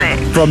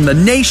From the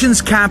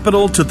nation's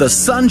capital to the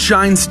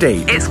Sunshine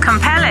State. It's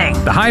compelling.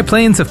 The high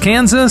plains of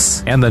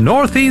Kansas and the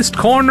northeast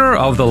corner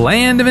of the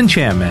Land of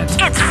Enchantment.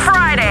 It's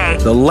Friday.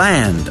 The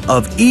land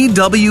of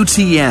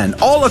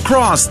EWTN, all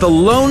across the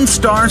Lone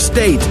Star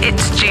State.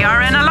 It's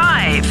GRN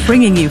Alive.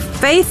 Bringing you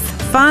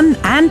faith, fun,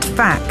 and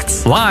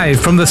facts.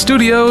 Live from the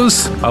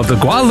studios of the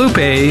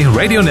Guadalupe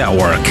Radio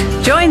Network.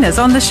 Join us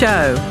on the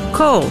show.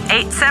 Call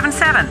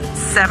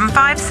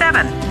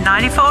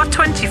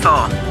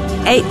 877-757-9424.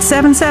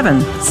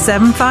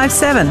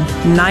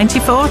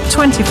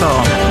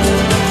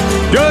 877-757-9424.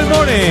 Good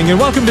morning and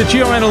welcome to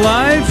GRN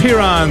Alive here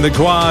on the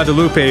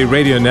Guadalupe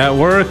Radio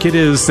Network. It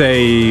is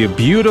a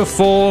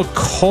beautiful,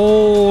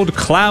 cold,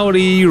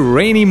 cloudy,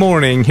 rainy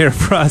morning here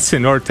for us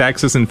in North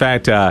Texas. In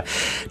fact,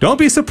 don't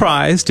be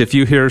surprised if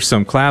you hear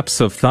some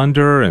claps of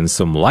thunder and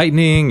some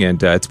lightning.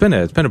 And it's been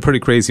a pretty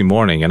crazy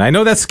morning. And I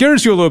know that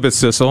scares you a little bit,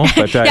 Sissel,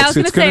 but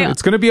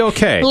it's going to be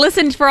okay.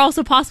 Listen for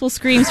also possible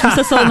screams from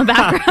Sissel in the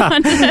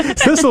background.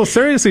 Sissel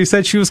seriously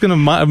said she was going to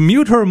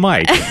mute her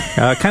mic,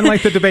 kind of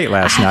like the debate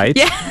last night.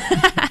 Yeah.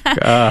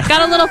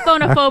 Got a little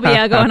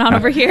phonophobia going on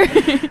over here.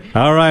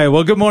 All right.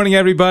 Well, good morning,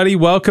 everybody.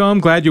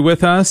 Welcome. Glad you're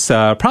with us.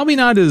 Probably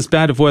not as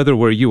bad of weather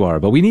where you are,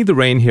 but we need the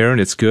rain here,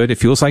 and it's good. It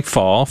feels like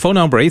fall. Phone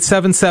number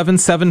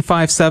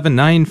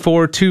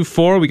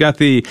 877-757-9424. We got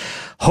the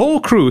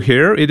whole crew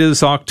here. It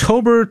is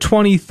October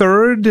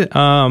 23rd,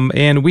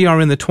 and we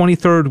are in the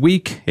 23rd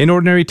week in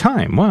Ordinary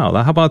Time. Wow.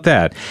 How about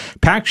that?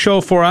 Packed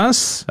show for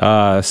us.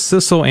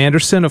 Sissel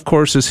Anderson, of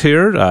course, is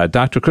here.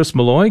 Dr. Chris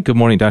Malloy. Good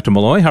morning, Dr.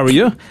 Malloy. How are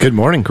you? Good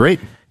morning. Great.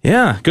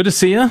 Yeah, good to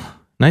see you.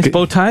 Nice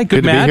bow tie.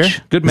 Good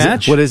match. Good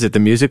match. What is it? The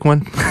music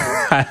one? You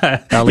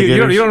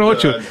don't know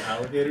what you.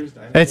 Alligators.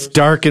 It's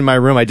dark in my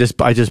room. I just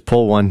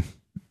pull one.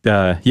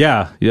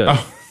 Yeah.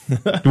 Oh.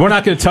 We're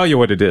not going to tell you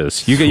what it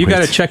is. You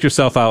got to check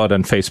yourself out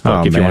on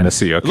Facebook if you want to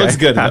see. Okay. Looks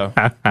good though.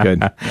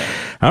 Good.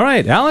 All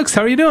right, Alex,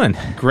 how are you doing?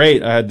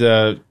 Great. I had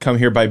to come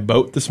here by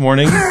boat this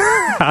morning.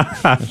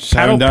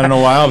 Haven't done in a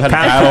while. I've had to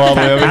paddle all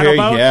the way over here.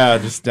 Boat? Yeah,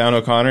 just down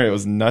O'Connor. It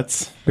was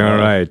nuts. All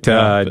right.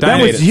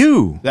 That was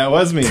you. That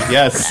was me.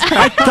 Yes.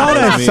 I thought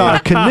I saw a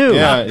canoe.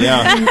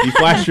 Yeah. You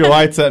flashed your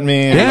lights at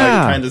me. And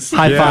kind of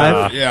high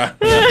five. Yeah.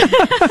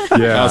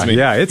 That was me.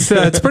 Yeah,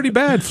 it's pretty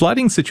bad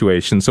flooding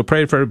situation. So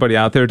pray for everybody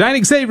out there.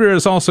 Diane Xavier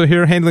is also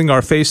here handling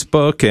our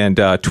Facebook and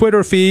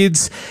Twitter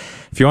feeds.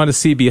 If you want to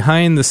see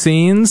behind the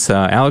scenes,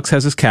 Alex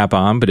has his cap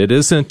on, but it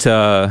isn't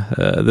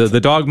the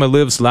dogma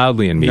lives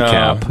loudly in me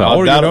cap.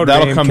 That'll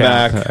come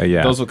cap. back.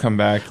 Yeah. Those will come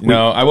back.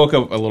 No, I woke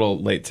up a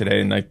little late today,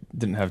 and I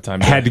didn't have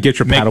time. Had to get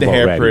your paddle boat make the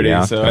hair ready, pretty,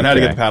 yeah? so I had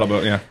to get the paddle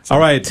boat. Yeah. All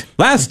right.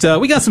 Last,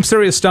 we got some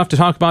serious stuff to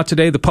talk about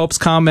today. The Pope's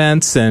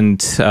comments,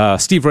 and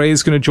Steve Ray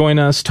is going to join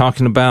us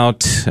talking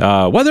about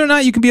whether or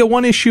not you can be a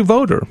one-issue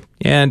voter.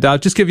 And I'll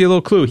just give you a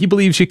little clue. He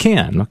believes you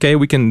can. Okay,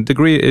 we can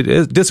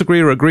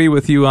disagree or agree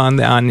with you on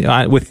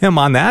with him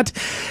on that.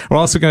 We're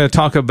also going to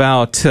talk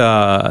about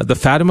the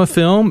Fatima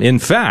film. In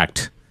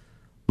fact,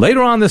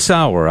 later on this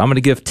hour, I'm going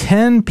to give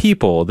 10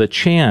 people the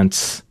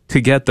chance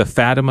to get the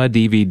Fatima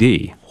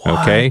DVD.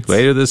 What? Okay,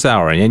 later this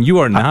hour, and you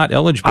are not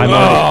eligible.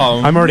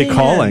 I'm already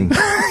calling.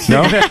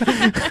 No,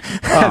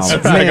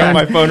 I got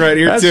my phone right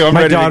here too. I'm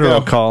my ready daughter to go.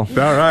 will call.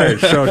 All right,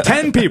 so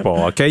 10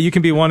 people. Okay, you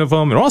can be one of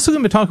them. And we're also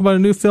going to talk about a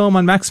new film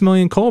on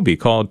Maximilian Kolbe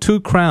called Two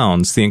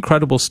Crowns: The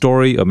Incredible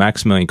Story of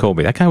Maximilian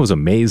Kolbe. That guy was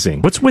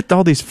amazing. What's with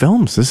all these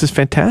films? This is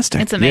fantastic.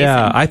 It's amazing.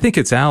 Yeah, I think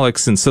it's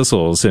Alex and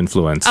Sissel's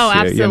influence. Oh,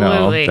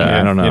 absolutely.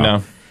 I don't know. You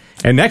know.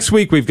 And next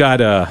week, we've got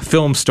a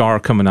film star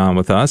coming on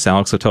with us.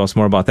 Alex will tell us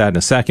more about that in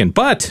a second.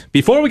 But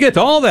before we get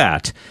to all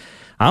that,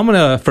 I'm going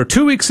to, for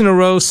 2 weeks in a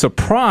row,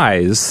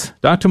 surprise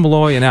Dr.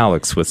 Malloy and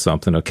Alex with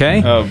something,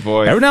 okay? Oh,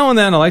 boy. Every now and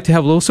then, I like to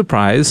have a little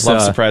surprise.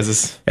 Love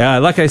surprises.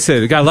 Like I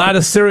said, we got a lot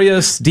of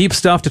serious, deep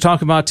stuff to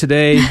talk about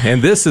today,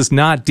 and this is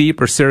not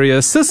deep or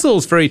serious.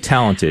 Sissel's very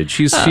talented.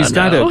 She's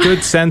got a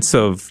good sense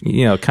of,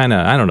 kind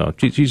of, I don't know,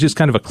 she's just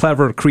kind of a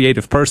clever,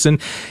 creative person.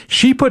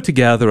 She put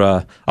together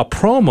a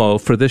promo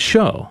for this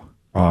show.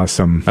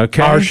 Awesome.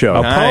 Okay. Our show.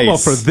 A promo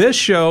Nice. for this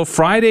show,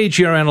 Friday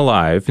GRN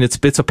Alive. And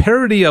it's a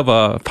parody of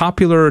a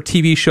popular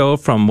TV show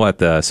from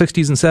the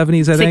 60s and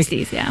 70s, I think?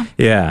 60s, yeah.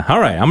 Yeah.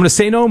 All right. I'm going to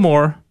say no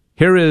more.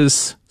 Here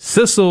is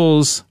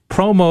Sissel's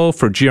promo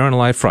for GRN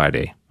Alive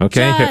Friday.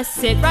 Okay. Just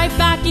sit right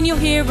back and you'll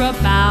hear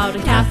about a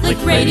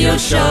Catholic radio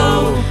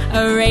show.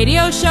 A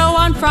radio show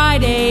on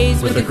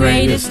Fridays with the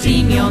greatest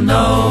team you'll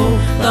know.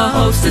 The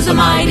host is a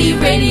mighty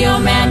radio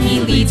man. He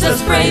leads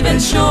us brave and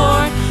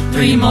sure.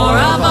 3 more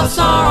of us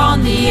are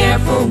on the air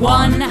for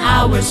 1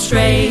 hour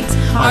straight.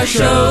 Our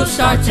show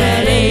starts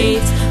at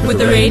 8 with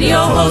the radio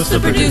host, the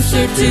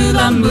producer, to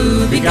the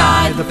movie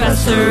guy, the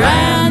professor,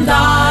 and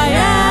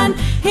Diane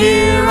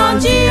here on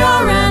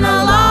GRN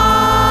Alive.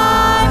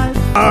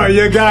 Oh,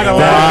 you got it.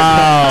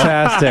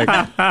 Fantastic.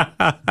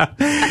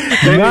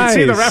 Did Nice.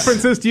 you see the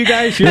references to you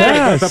guys?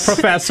 Yes. The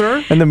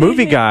professor. And the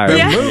movie guy.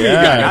 The movie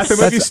guy, not the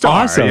movie That's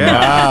star. awesome. Yeah.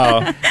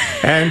 Wow.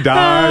 And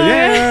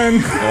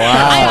Diane.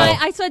 Wow.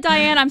 I saw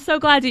Diane. I'm so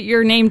glad that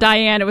you're named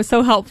Diane. It was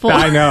so helpful.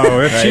 I know.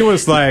 If she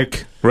was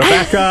like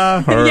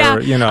Rebecca, or,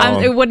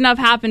 it wouldn't have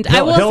happened.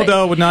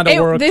 Hilda would not have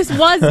worked. This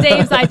was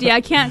Dave's idea.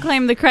 I can't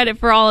claim the credit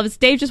for all of it.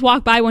 Dave just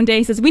walked by one day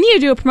and says, we need to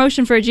do a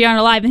promotion for a GRN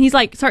Alive. And he's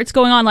like, starts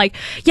going on like,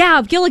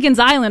 yeah, Gilligan's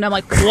Island. I'm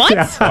like, what?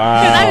 Wow.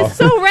 That is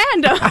so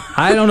random.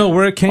 I don't know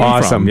where it came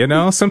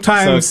from,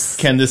 sometimes.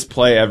 So can this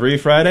play every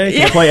Friday?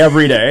 Can it play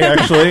every day,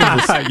 actually?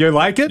 You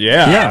like it?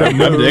 Yeah. I'm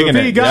digging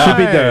it.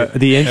 Should be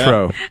the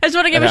intro. I just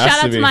want to give a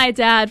shout out to my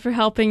dad for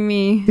helping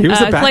me. He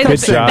was a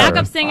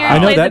backup singer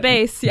and played the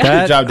bass. Yeah.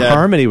 That Good job,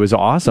 Dad. harmony was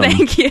awesome.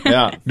 Thank you.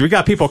 Yeah. We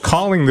got people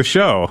calling the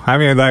show. I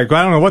mean, I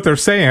don't know what they're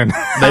saying.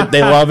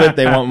 They love it.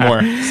 They want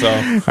more. So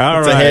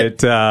all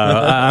right.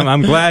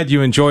 I'm glad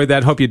you enjoyed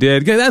that. Hope you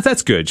did.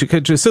 That's good.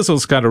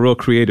 Sizzle's got a real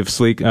creative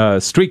streak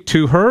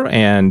to her,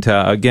 and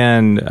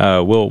again,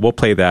 we'll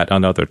play that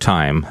another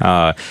time.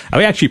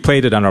 We actually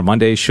played it on our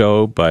Monday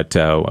show, but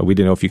we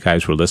didn't know if you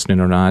guys were listening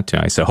or not.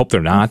 I said, hope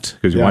they're not,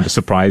 because we wanted to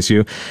surprise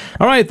you.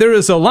 All right, there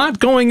is a lot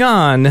going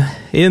on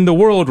in the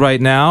world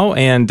right now,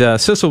 and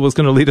Sissel was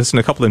going to lead us in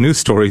a couple of news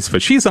stories,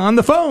 but she's on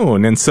the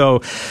phone, and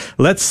so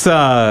let's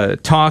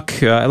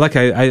talk. Like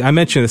I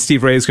mentioned, that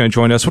Steve Ray is going to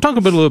join us. We'll talk a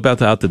little bit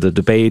about the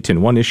debate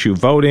and one-issue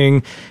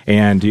voting,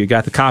 and you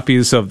got the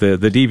copies of the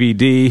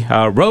DVD.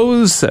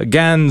 Rose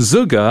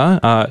Ganguza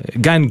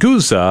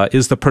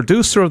is the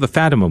producer of the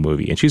Fatima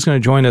movie, and she's going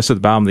to join us at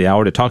the bottom of the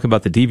hour to talk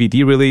about the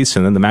DVD release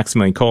and then the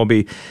Maximilian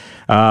Kolbe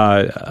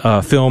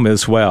film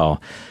as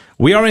well.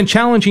 We are in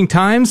challenging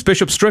times.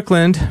 Bishop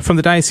Strickland from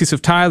the Diocese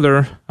of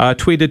Tyler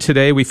tweeted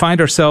today, we find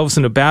ourselves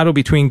in a battle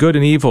between good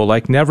and evil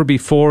like never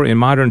before in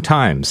modern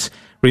times.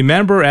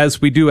 Remember,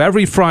 as we do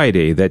every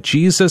Friday, that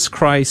Jesus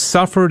Christ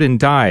suffered and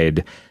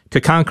died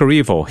to conquer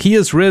evil. He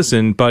is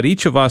risen, but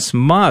each of us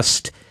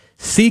must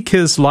seek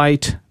his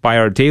light by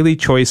our daily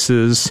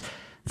choices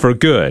for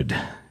good.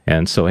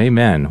 And so,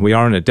 amen. We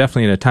are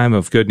definitely in a time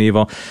of good and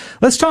evil.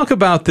 Let's talk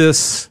about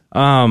this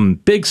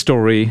big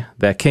story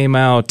that came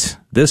out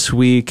this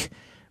week,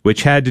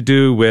 which had to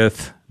do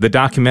with the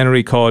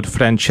documentary called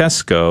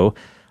Francesco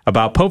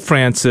about Pope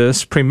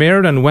Francis,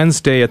 premiered on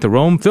Wednesday at the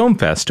Rome Film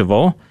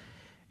Festival.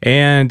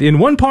 And in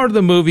one part of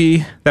the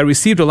movie that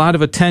received a lot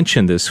of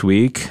attention this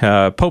week,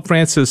 Pope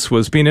Francis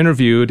was being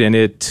interviewed, and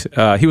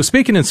he was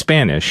speaking in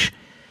Spanish.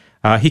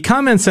 He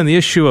comments on the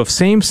issue of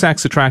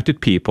same-sex attracted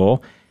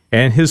people,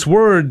 and his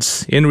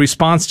words in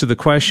response to the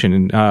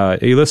question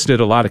elicited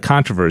a lot of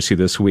controversy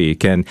this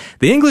week. And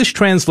the English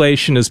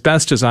translation, as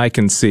best as I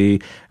can see,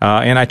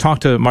 and I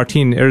talked to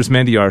Martin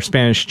Arizmendi, our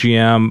Spanish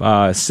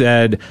GM,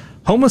 said,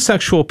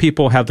 homosexual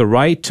people have the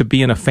right to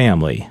be in a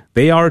family.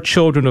 They are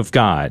children of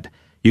God.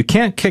 You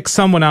can't kick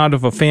someone out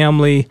of a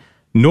family,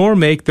 nor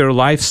make their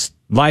life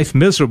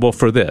miserable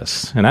for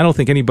this. And I don't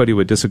think anybody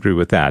would disagree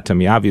with that. I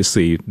mean,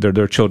 obviously, they're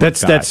children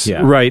of God. That's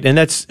right. And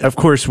that's, of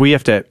course, we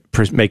have to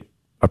make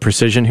a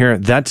precision here.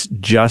 That's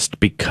just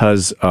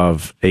because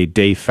of a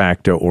de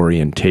facto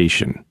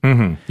orientation.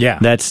 Mm-hmm. Yeah.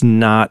 That's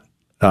not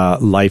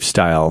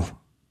lifestyle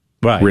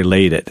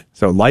related.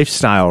 So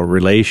lifestyle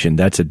relation,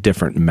 that's a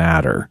different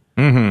matter.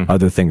 Mm-hmm.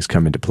 Other things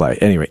come into play.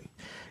 Anyway.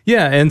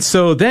 Yeah, and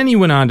so then he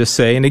went on to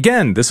say, and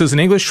again, this is an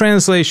English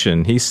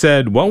translation, he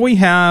said, what we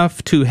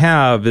have to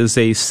have is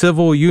a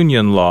civil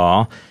union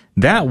law.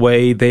 That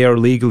way they are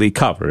legally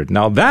covered.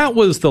 Now, that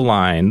was the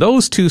line.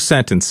 Those two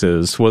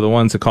sentences were the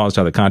ones that caused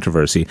all the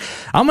controversy.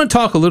 I'm going to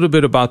talk a little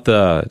bit about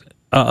the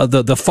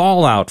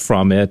fallout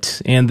from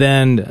it, and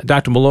then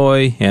Dr.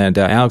 Malloy and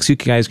Alex, you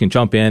guys can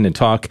jump in and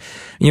talk.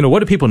 What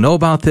do people know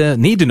about this?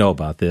 Need to know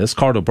about this?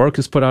 Cardinal Burke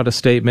has put out a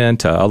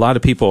statement. A lot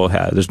of people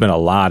there's been a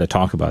lot of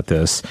talk about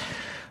this.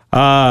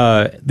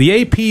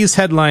 The AP's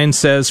headline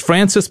says,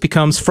 Francis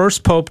becomes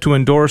first pope to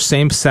endorse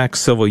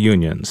same-sex civil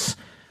unions.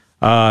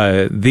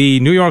 The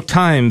New York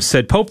Times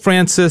said, Pope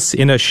Francis,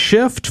 in a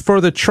shift for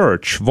the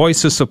church,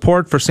 voices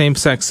support for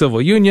same-sex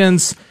civil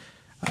unions.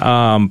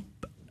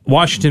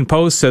 Washington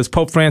Post says,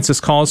 Pope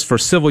Francis calls for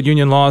civil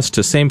union laws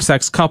to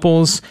same-sex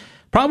couples.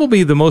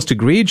 Probably the most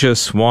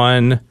egregious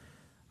one,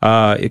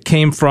 it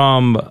came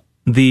from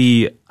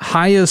the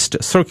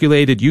highest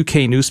circulated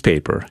UK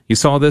newspaper. You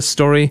saw this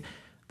story?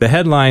 The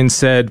headline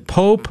said,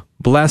 Pope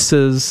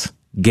blesses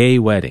gay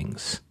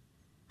weddings.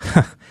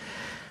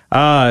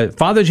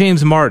 Father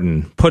James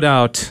Martin put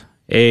out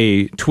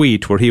a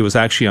tweet where he was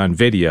actually on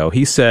video.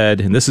 He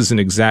said, and this is an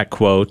exact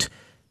quote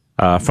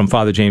from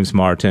Father James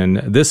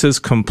Martin, this is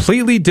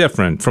completely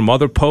different from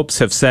other popes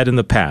have said in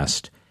the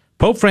past.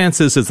 Pope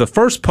Francis is the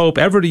first pope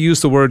ever to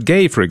use the word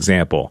gay, for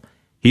example.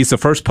 He's the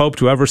first pope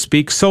to ever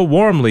speak so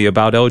warmly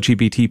about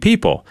LGBT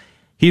people.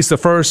 He's the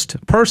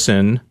first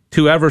person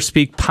to ever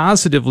speak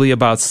positively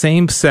about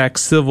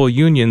same-sex civil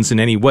unions in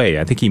any way.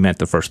 I think he meant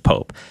the first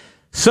pope.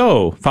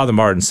 So, Father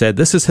Martin said,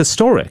 this is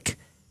historic.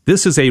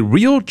 This is a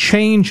real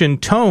change in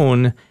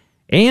tone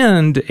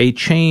and a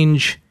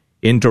change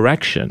in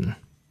direction.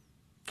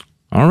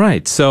 All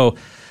right, so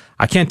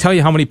I can't tell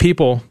you how many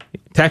people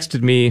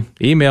texted me,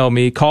 emailed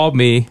me, called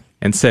me,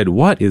 and said,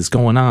 what is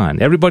going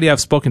on? Everybody I've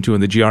spoken to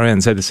in the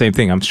GRN said the same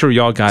thing. I'm sure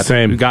y'all got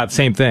the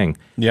same thing.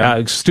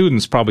 Yeah.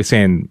 Students probably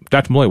saying,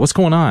 Dr. Malloy, what's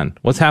going on?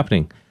 What's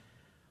happening?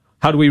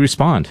 How do we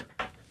respond?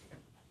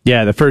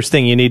 Yeah, the first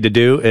thing you need to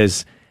do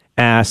is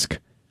ask,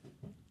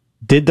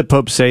 did the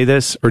Pope say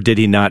this or did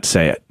he not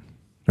say it?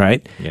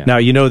 Right? Yeah. Now,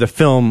 you know the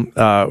film,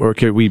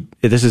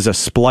 this is a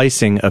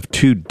splicing of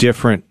two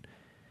different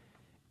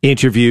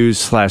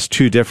interviews /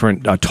 two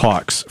different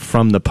talks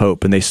from the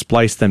Pope, and they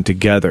spliced them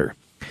together.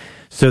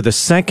 So the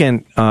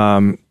second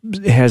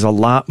has a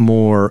lot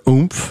more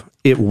oomph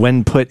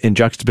when put in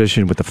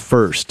juxtaposition with the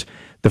first.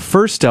 The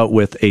first dealt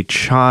with a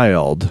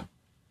child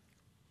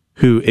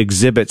who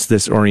exhibits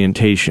this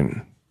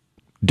orientation.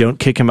 Don't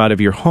kick him out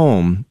of your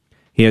home.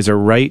 He has a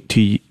right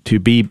to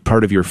be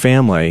part of your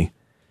family,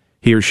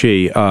 he or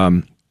she,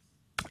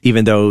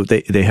 even though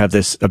they have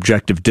this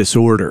objective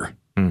disorder.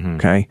 Mm-hmm.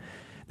 Okay?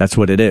 That's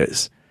what it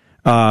is.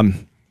 All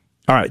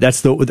right,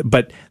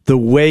 but the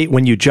way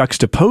when you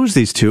juxtapose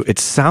these two, it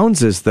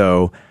sounds as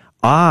though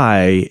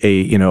a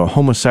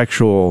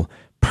homosexual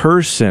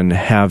person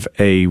have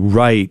a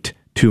right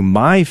to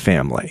my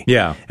family.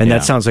 Yeah. And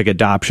that sounds like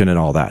adoption and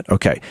all that.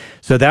 Okay.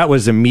 So that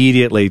was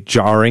immediately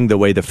jarring the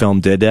way the film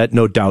did that,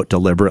 no doubt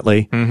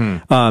deliberately.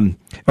 Mm-hmm.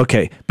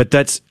 Okay. But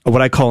that's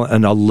what I call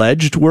an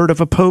alleged word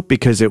of a pope,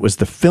 because it was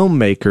the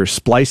filmmaker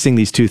splicing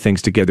these two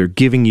things together,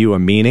 giving you a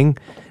meaning,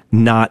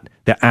 not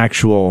the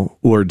actual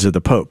words of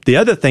the Pope. The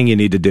other thing you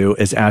need to do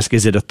is ask,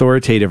 is it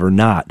authoritative or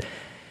not?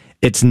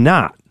 It's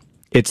not.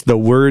 It's the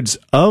words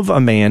of a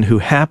man who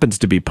happens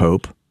to be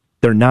Pope.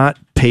 They're not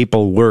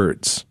papal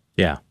words.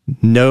 Yeah.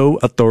 No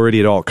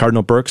authority at all.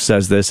 Cardinal Burke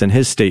says this in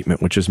his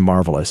statement, which is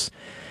marvelous.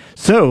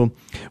 So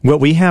what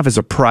we have is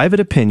a private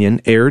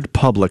opinion aired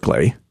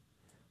publicly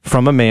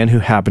from a man who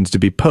happens to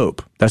be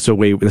Pope. That's the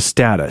way, the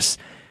status.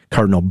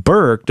 Cardinal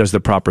Burke does the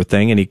proper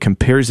thing, and he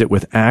compares it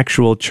with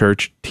actual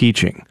church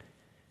teaching.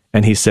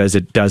 And he says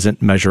it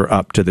doesn't measure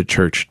up to the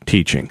church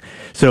teaching.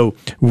 So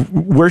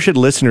where should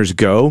listeners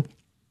go?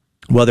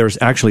 Well, there's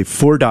actually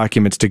 4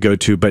 documents to go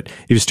to, but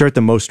if you start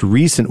the most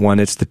recent one,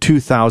 it's the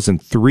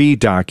 2003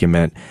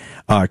 document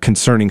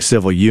concerning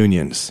civil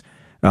unions,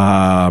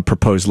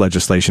 proposed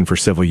legislation for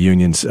civil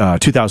unions,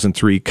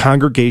 2003,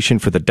 Congregation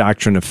for the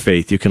Doctrine of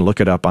Faith. You can look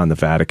it up on the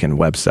Vatican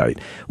website.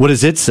 What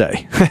does it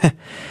say?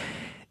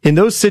 In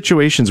those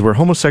situations where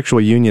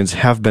homosexual unions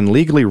have been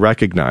legally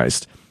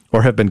recognized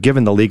or have been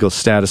given the legal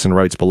status and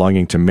rights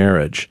belonging to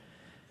marriage,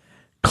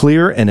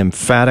 clear and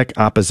emphatic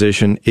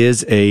opposition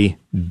is a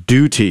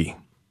duty.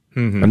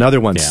 Mm-hmm. Another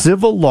one,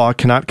 civil law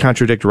cannot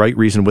contradict right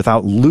reason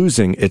without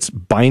losing its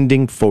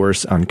binding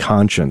force on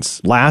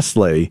conscience.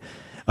 Lastly,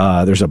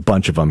 there's a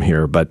bunch of them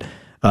here, but,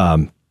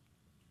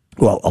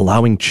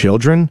 allowing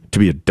children to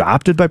be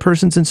adopted by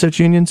persons in such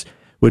unions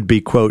would be,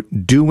 quote,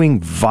 doing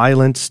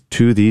violence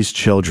to these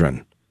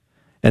children.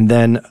 And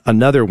then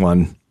another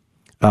one,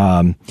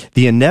 the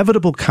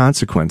inevitable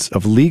consequence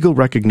of legal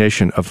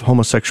recognition of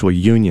homosexual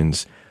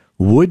unions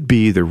would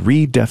be the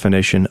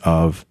redefinition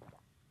of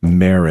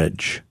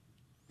marriage.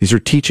 These are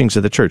teachings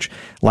of the church.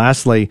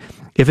 Lastly,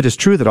 if it is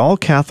true that all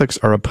Catholics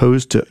are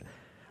obliged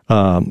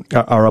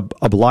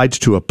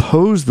to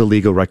oppose the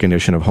legal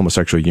recognition of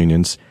homosexual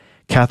unions,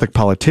 Catholic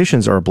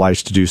politicians are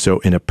obliged to do so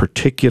in a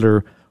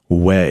particular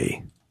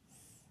way.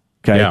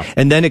 Okay? Yeah.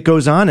 And then it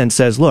goes on and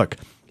says, look,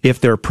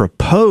 if they're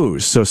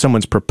proposed, so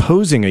someone's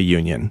proposing a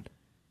union,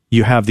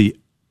 you have the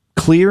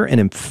clear and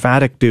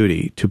emphatic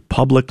duty to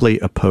publicly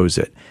oppose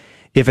it.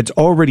 If it's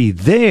already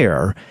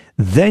there,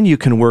 then you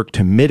can work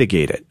to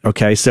mitigate it.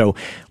 Okay. So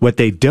what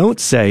they don't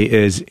say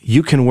is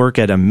you can work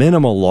at a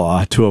minimal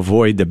law to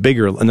avoid the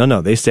bigger.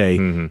 No, they say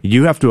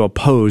you have to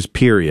oppose,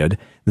 period.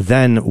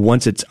 Then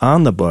once it's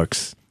on the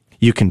books,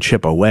 you can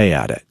chip away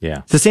at it. Yeah.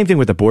 It's the same thing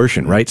with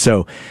abortion, right?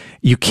 So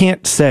you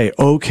can't say,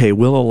 okay,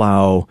 we'll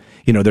allow,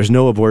 there's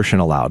no abortion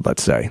allowed,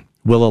 let's say.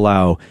 We'll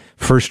allow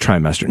first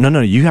trimester.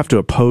 No, you have to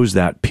oppose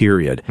that,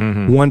 period.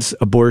 Mm-hmm. Once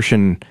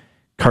abortion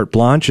carte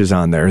blanche is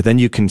on there, then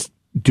you can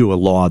do a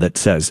law that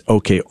says,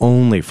 okay,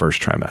 only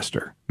first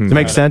trimester. Does that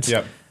make sense?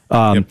 Yep.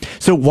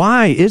 So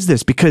why is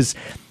this? Because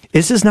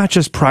this is not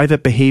just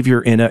private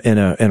behavior in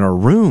a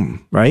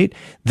room, right?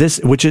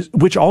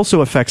 Which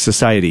also affects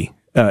society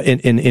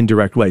in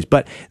indirect ways.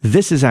 But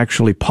this is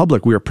actually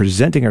public. We are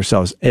presenting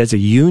ourselves as a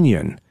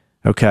union.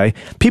 Okay,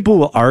 people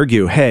will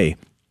argue, hey,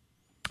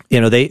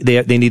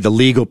 they need the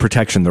legal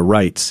protection, the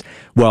rights.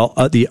 Well,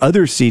 the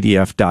other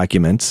CDF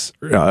documents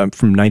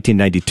from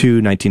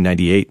 1992,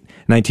 1998,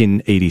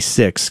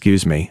 1986,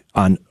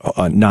 on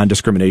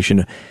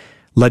non-discrimination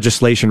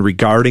legislation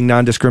regarding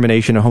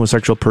non-discrimination of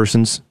homosexual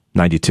persons,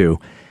 92.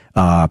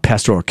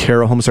 Pastoral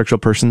care of homosexual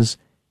persons,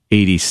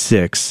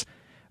 86.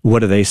 What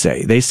do they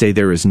say? They say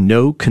there is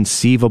no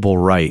conceivable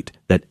right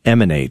that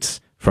emanates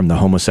from the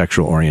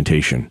homosexual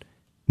orientation.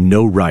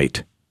 No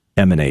right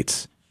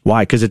emanates.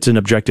 Why? Because it's an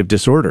objective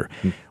disorder.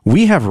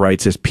 We have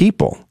rights as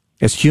people.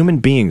 As human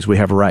beings, we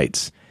have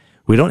rights.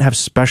 We don't have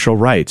special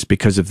rights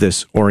because of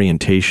this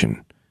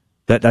orientation.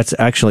 That's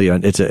actually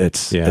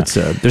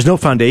there's no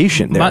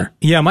foundation there.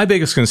 My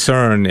biggest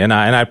concern, and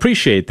I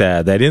appreciate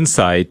that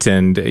insight,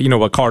 and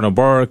what Cardinal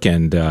Burke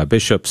and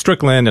Bishop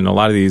Strickland and a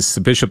lot of these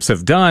bishops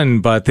have done,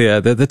 but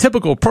the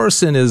typical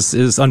person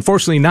is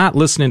unfortunately not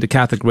listening to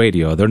Catholic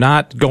radio. They're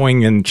not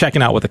going and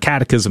checking out what the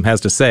Catechism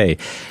has to say.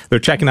 They're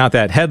checking out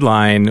that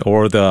headline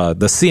or the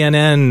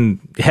CNN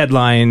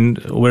headline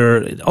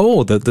where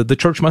the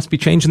church must be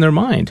changing their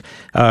mind.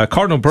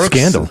 Cardinal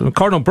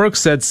Burke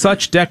said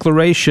such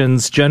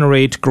declarations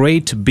generate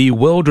great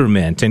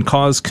bewilderment and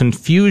cause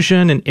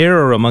confusion and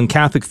error among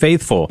Catholic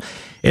faithful,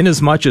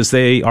 inasmuch as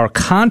they are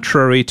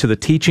contrary to the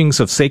teachings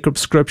of sacred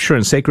scripture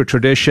and sacred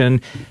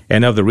tradition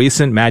and of the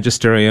recent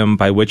magisterium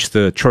by which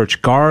the Church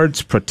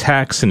guards,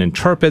 protects, and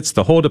interprets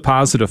the whole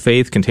deposit of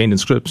faith contained in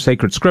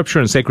sacred scripture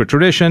and sacred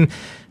tradition.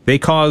 They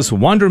cause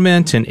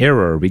wonderment and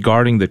error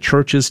regarding the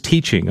Church's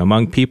teaching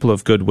among people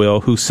of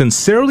goodwill who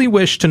sincerely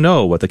wish to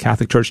know what the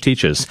Catholic Church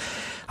teaches.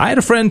 I had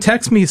a friend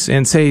text me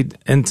and say,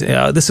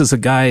 this is a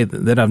guy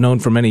that I've known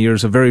for many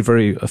years, a very,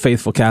 very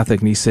faithful Catholic,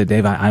 and he said,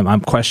 Dave,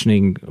 I'm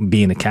questioning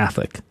being a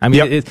Catholic. I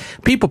mean,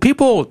 people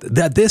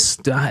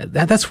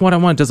that's what I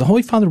want. Does the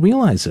Holy Father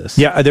realize this?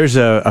 Yeah, there's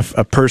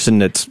a person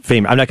that's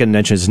famous. I'm not going to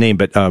mention his name,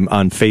 but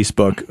on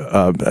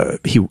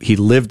Facebook, he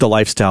lived the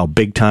lifestyle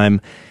big time,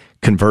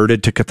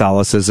 converted to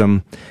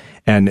Catholicism,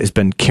 and has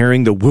been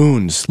carrying the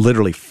wounds,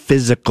 literally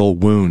physical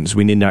wounds.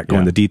 We need not go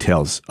into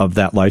details of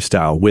that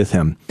lifestyle with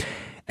him.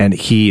 And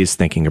he is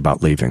thinking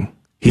about leaving.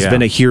 He's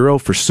been a hero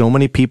for so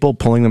many people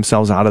pulling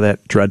themselves out of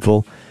that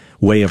dreadful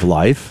way of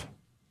life.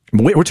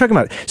 We're talking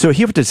about, so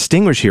you have to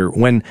distinguish here.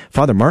 When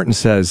Father Martin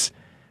says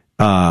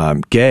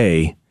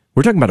gay,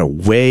 we're talking about a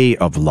way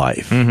of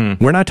life.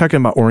 Mm-hmm. We're not talking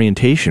about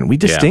orientation. We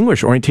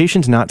distinguish.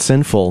 Orientation's not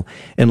sinful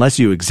unless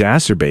you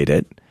exacerbate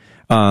it.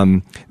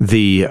 But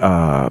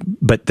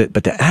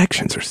the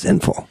actions are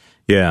sinful.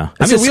 Yeah,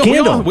 it's a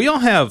scandal. We all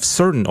have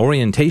certain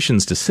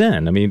orientations to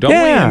sin. I mean, don't we?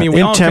 I mean,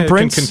 we all have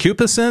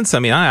concupiscence. I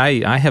mean,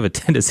 I have a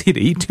tendency to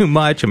eat too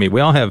much. I mean,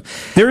 we all have.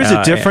 There is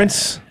a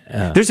difference.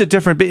 There's a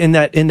difference in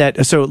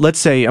that. So let's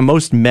say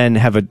most men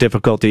have a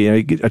difficulty.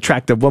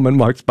 Attractive woman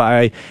walks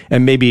by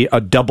and maybe a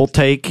double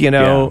take.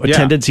 A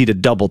tendency to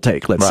double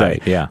take. Let's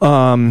say. Yeah.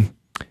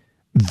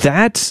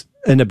 That's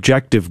an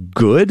objective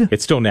good.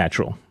 It's still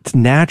natural. It's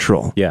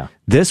natural. Yeah.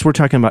 This, we're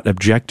talking about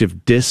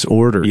objective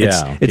disorder.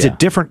 Yeah. It's a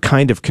different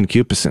kind of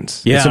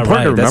concupiscence. Yeah, it's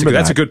important to remember that.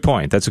 That's a good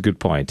point. That's a good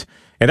point.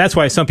 And that's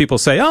why some people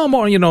say,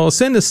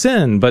 sin is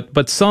sin.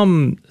 But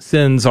some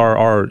sins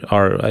are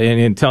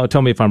and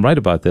tell me if I'm right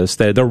about this,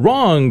 they're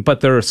wrong,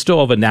 but they're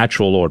still of a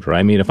natural order.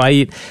 I mean, if I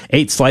eat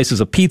 8 slices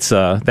of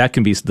pizza, that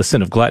can be the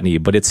sin of gluttony,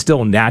 but it's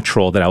still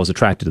natural that I was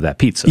attracted to that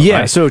pizza. Yeah.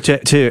 Right? So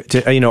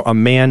to a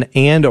man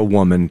and a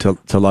woman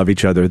to love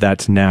each other,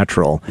 that's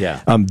natural.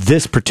 Yeah.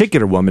 This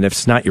particular woman, if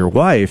it's not your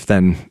wife,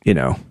 then,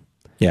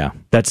 yeah,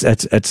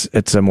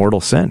 that's a mortal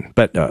sin.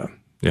 But,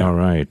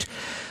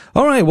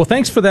 All right. Well,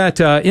 thanks for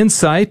that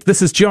insight.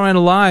 This is GRN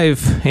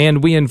Alive,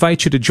 and we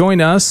invite you to join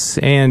us.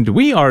 And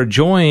we are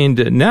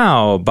joined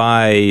now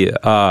by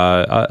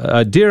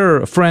a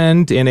dear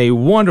friend and a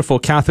wonderful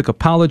Catholic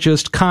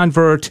apologist,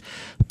 convert,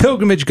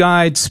 pilgrimage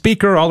guide,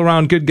 speaker,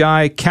 all-around good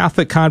guy.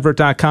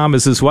 CatholicConvert.com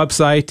is his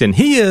website, and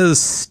he is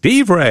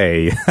Steve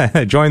Ray.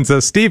 Joins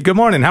us. Steve, good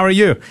morning. How are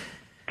you?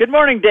 Good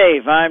morning,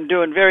 Dave. I'm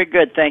doing very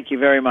good. Thank you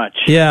very much.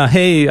 Yeah.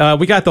 Hey,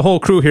 we got the whole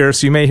crew here,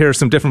 so you may hear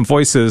some different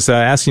voices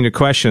asking you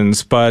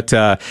questions. But,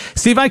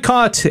 Steve, I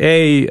caught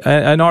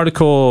an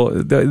article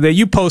that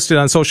you posted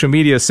on social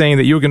media saying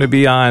that you were going to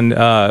be on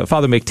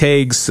Father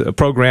McTague's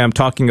program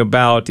talking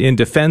about in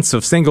defense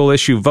of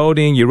single-issue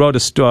voting. You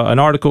wrote an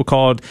article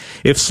called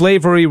 "If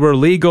Slavery Were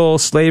Legal,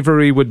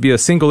 Slavery Would Be a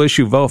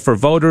Single-Issue Vote for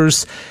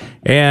Voters."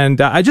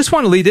 And I just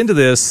want to lead into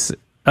this.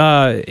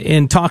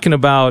 In talking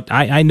about,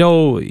 I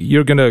know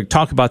you're going to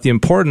talk about the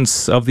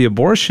importance of the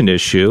abortion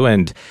issue,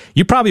 and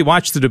you probably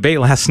watched the debate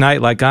last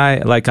night, like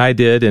I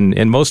did,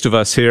 and most of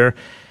us here.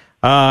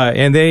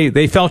 And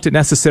they felt it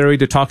necessary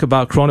to talk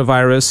about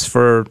coronavirus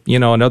for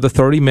another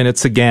 30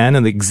 minutes again,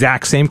 and the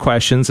exact same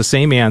questions, the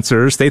same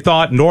answers. They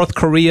thought North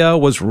Korea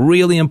was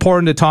really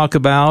important to talk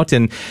about,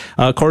 and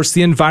of course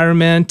the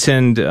environment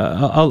and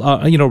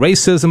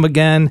racism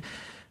again.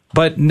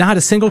 But not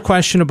a single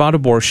question about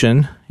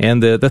abortion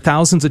and the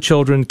thousands of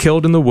children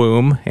killed in the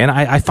womb. And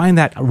I find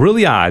that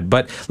really odd.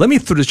 But let me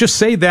just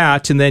say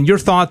that, and then your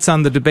thoughts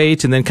on the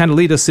debate, and then kind of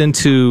lead us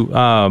into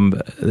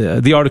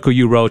the article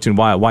you wrote and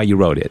why you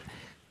wrote it.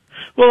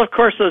 Well, of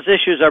course, those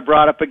issues are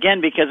brought up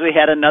again because we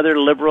had another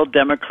liberal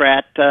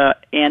Democrat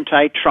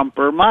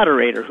anti-Trumper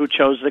moderator who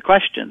chose the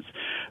questions.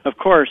 Of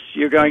course,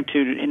 you're going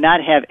to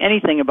not have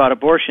anything about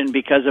abortion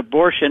because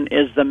abortion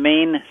is the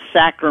main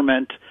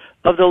sacrament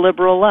of the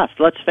liberal left.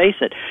 Let's face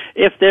it.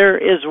 If there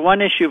is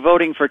one issue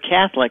voting for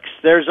Catholics,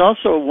 there's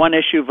also one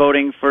issue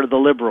voting for the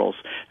liberals.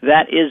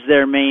 That is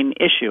their main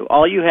issue.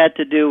 All you had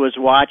to do was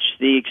watch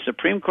the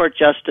Supreme Court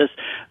justice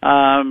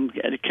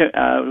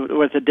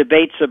with the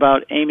debates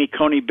about Amy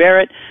Coney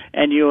Barrett,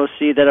 and you will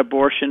see that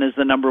abortion is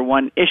the number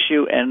one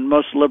issue, and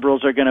most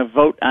liberals are going to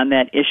vote on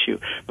that issue.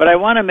 But I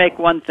want to make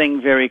one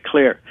thing very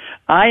clear.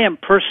 I am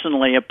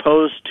personally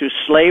opposed to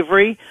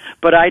slavery,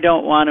 but I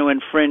don't want to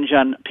infringe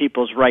on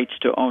people's rights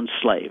to own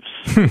slaves.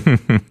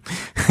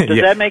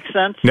 Does that make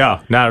sense?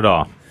 No, not at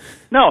all.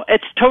 No,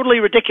 it's totally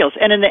ridiculous.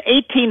 And in the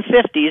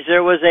 1850s,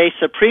 there was a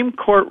Supreme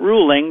Court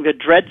ruling, the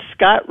Dred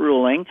Scott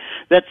ruling,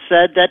 that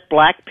said that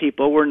black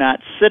people were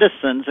not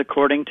citizens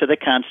according to the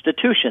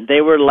Constitution. They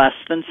were less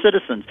than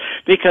citizens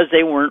because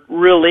they weren't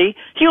really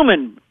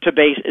human,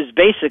 is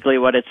basically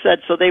what it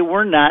said. So they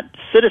were not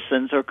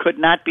citizens or could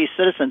not be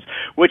citizens,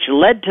 which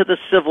led to the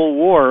Civil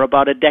War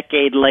about a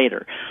decade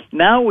later.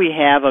 Now we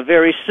have a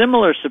very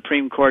similar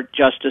Supreme Court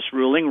justice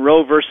ruling,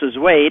 Roe versus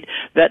Wade,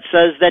 that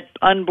says that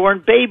unborn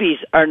babies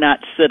are not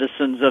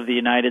citizens of the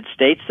United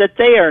States, that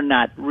they are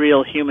not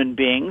real human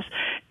beings,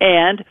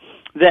 and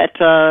that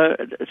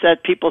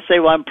people say,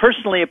 well, I'm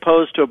personally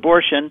opposed to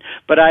abortion,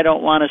 but I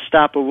don't want to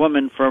stop a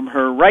woman from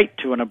her right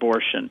to an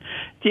abortion.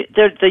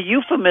 The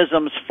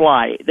euphemisms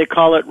fly. They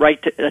call it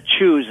right to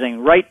choosing,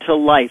 right to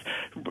life,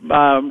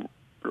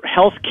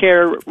 health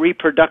care,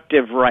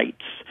 reproductive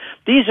rights.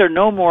 These are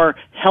no more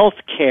health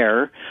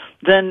care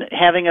than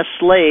having a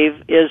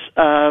slave is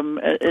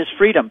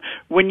freedom.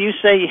 When you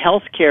say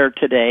health care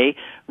today,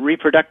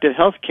 reproductive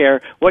health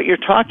care, what you're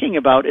talking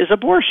about is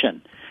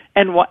abortion.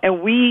 And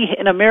we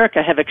in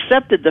America have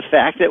accepted the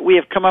fact that we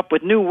have come up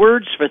with new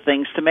words for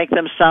things to make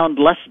them sound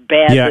less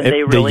bad than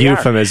they really are.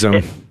 The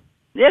euphemism.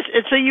 Yes,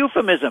 it's a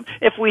euphemism.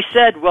 If we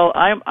said, well,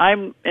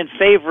 I'm in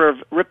favor of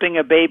ripping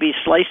a baby,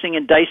 slicing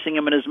and dicing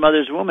him in his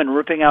mother's womb, and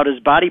ripping out his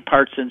body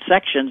parts in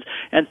sections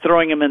and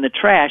throwing him in the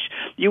trash,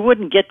 you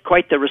wouldn't get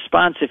quite the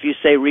response if you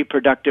say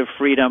reproductive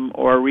freedom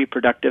or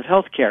reproductive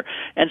health care.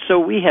 And so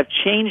we have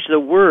changed the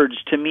words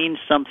to mean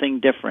something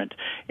different.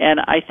 And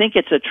I think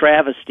it's a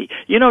travesty.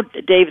 You know,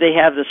 Dave, they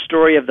have the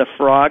story of the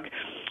frog.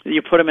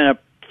 You put him in a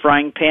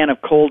frying pan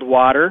of cold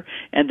water,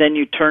 and then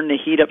you turn the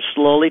heat up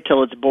slowly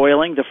till it's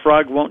boiling. The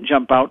frog won't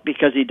jump out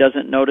because he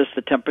doesn't notice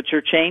the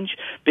temperature change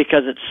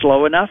because it's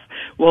slow enough.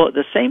 Well,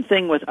 the same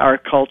thing with our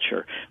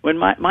culture. When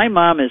my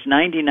mom is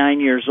 99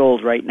 years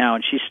old right now,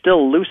 and she's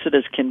still lucid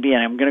as can be,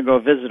 and I'm going to go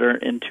visit her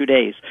in 2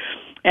 days.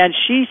 And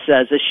she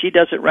says that she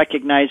doesn't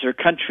recognize her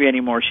country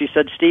anymore. She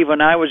said, Steve,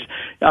 when I was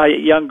a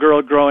young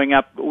girl growing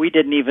up, we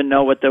didn't even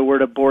know what the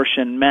word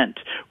abortion meant.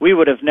 We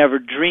would have never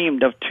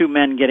dreamed of two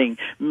men getting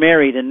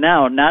married. And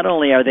now, not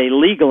only are they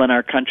legal in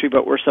our country,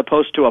 but we're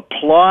supposed to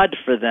applaud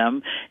for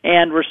them,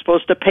 and we're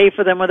supposed to pay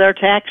for them with our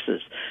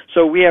taxes.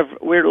 So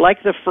we're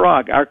like the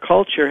frog. Our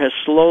culture has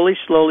slowly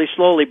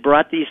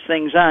brought these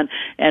things on,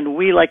 and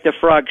we, like the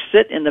frog,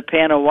 sit in the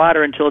pan of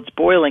water until it's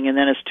boiling, and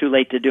then it's too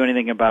late to do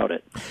anything about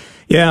it.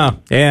 Yeah,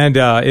 and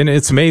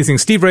it's amazing.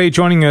 Steve Ray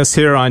joining us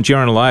here on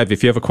GRN Live.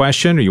 If you have a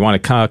question or you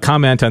want to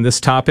comment on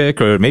this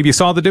topic, or maybe you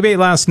saw the debate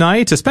last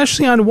night,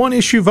 especially on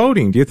one-issue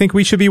voting. Do you think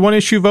we should be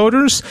one-issue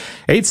voters?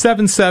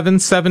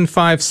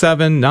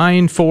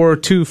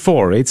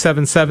 877-757-9424.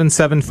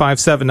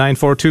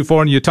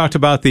 877-757-9424. And you talked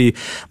about the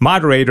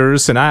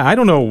moderators, and I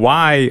don't know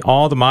why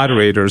all the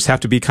moderators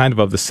have to be kind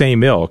of the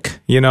same ilk.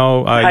 You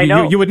know,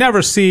 you would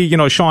never see,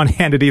 Sean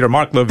Hannity or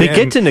Mark Levin. They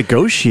get to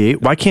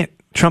negotiate. Why can't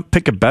Trump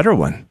pick a better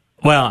one?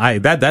 Well,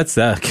 that's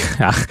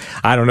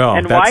I don't know.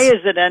 And why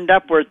does it end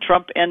up where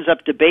Trump ends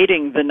up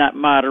debating the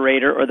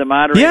moderator, or the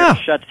moderator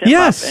shuts him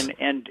up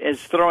and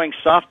is throwing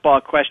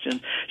softball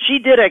questions? She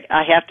did,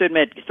 I have to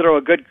admit, throw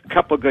a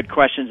couple good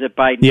questions at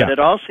Biden, but it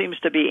all seems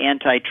to be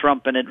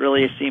anti-Trump, and it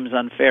really seems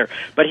unfair.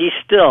 But he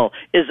still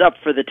is up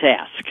for the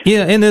task.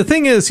 Yeah, and the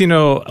thing is,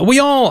 we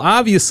all,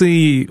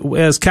 obviously,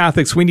 as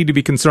Catholics, we need to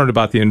be concerned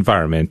about the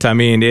environment. I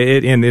mean,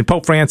 in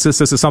Pope Francis,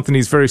 this is something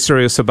he's very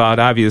serious about,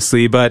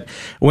 obviously, but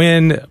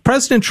when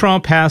President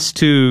Trump has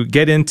to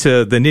get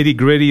into the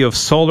nitty-gritty of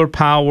solar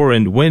power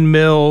and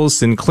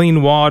windmills and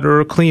clean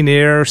water, clean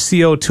air,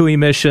 CO2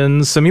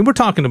 emissions. I mean, we're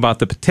talking about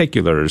the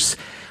particulars.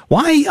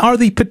 Why are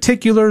the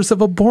particulars of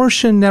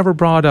abortion never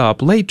brought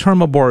up?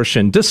 Late-term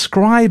abortion.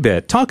 Describe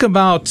it. Talk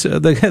about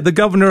the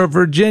governor of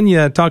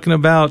Virginia talking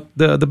about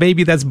the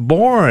baby that's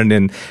born,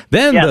 and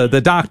then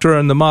the doctor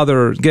and the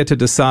mother get to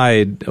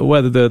decide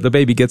whether the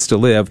baby gets to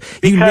live.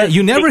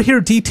 You never hear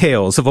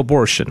details of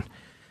abortion.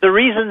 The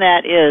reason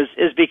that is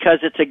because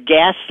it's a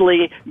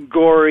ghastly,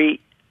 gory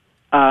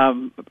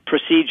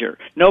procedure.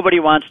 Nobody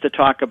wants to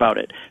talk about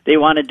it. They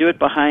want to do it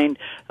behind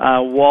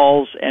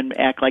walls and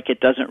act like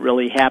it doesn't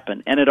really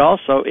happen. And it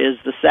also is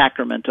the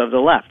sacrament of the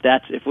left.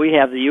 That's, if we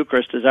have the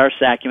Eucharist as our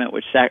sacrament,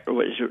 which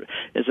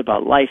is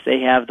about life,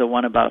 they have the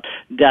one about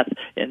death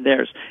in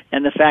theirs.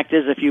 And the fact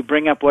is, if you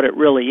bring up what it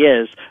really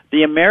is,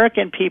 the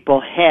American people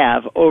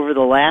have, over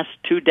the last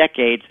 2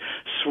 decades,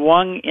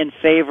 swung in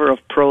favor of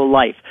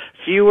pro-life.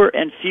 fewer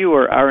and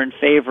fewer are in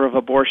favor of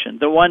abortion.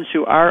 The ones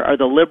who are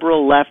the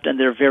liberal left, and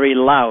they're very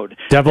loud.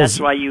 That's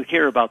why you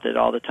hear about it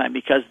all the time,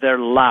 because they're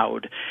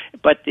loud.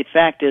 But the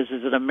fact is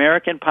that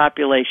American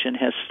population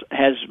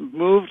has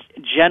moved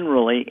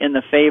generally in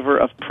the favor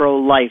of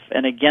pro-life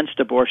and against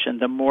abortion.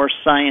 The more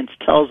science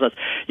tells us.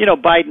 You know,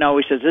 Biden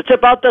always says, it's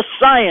about the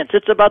science.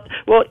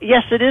 Well,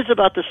 yes, it is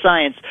about the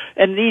science.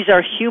 And these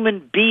are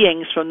human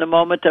beings from the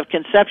moment of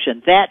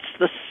conception. That's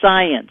the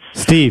science.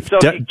 Steve. So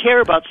if you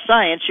care about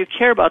science, you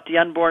care about the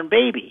unborn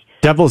baby.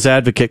 Devil's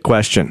advocate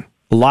question.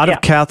 A lot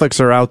of Catholics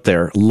are out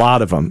there, a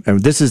lot of them,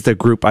 and this is the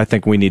group I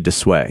think we need to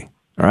sway.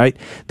 All right?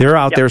 They're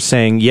out there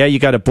saying, yeah, you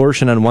got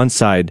abortion on one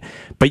side,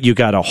 but you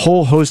got a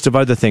whole host of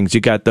other things.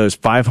 You got those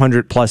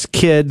 500 plus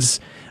kids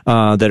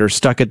that are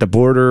stuck at the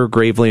border,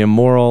 gravely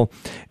immoral.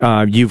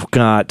 You've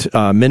got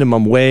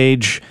minimum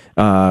wage,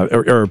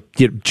 or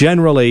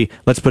generally,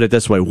 let's put it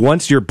this way.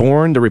 Once you're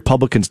born, the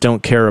Republicans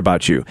don't care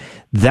about you.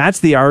 That's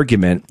the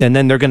argument. And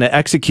then they're going to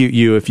execute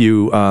you if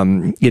you,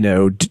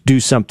 do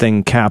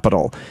something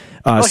capital.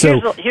 Here's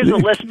a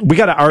list. We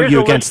got to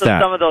argue against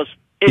that. Some of those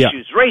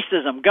issues: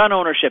 racism, gun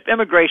ownership,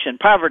 immigration,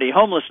 poverty,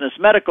 homelessness,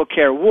 medical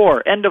care,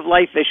 war,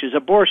 end-of-life issues,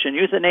 abortion,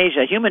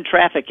 euthanasia, human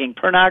trafficking,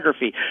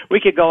 pornography.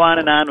 We could go on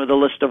and on with a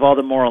list of all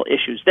the moral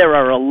issues. There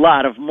are a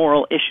lot of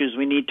moral issues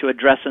we need to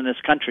address in this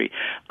country.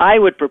 I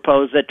would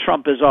propose that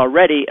Trump is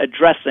already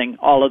addressing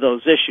all of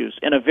those issues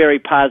in a very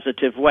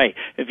positive way.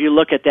 If you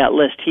look at that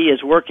list, he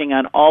is working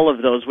on all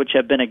of those which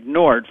have been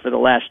ignored for the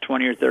last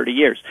 20 or 30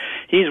 years.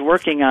 He's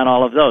working on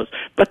all of those.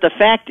 But the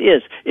fact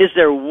is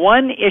there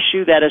one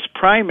issue that is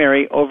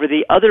primary over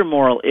the other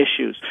moral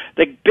issues?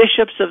 The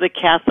bishops of the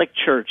Catholic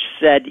Church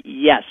said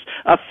yes.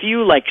 A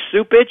few like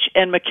Supich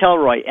and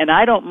McElroy, and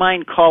I don't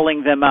mind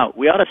calling them out.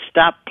 We ought to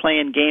stop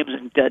playing games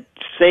and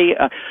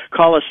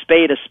call a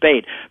spade a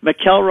spade.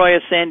 McElroy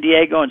of San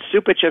Diego and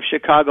Supich of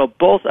Chicago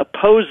both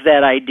opposed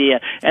that idea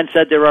and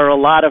said there are a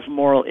lot of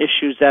moral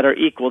issues that are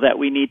equal that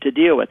we need to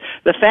deal with.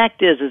 The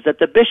fact is that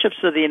the bishops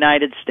of the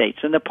United States,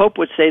 and the Pope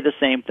would say the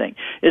same thing,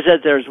 is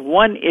that there's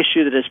one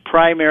issue that is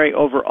primary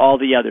over all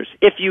the others.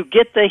 If you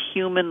get the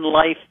human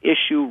life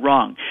issue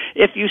wrong,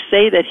 if you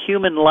say that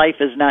human life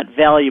is not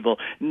valuable,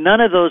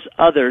 none of those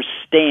others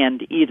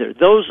stand either.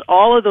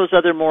 All of those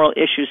other moral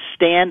issues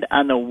stand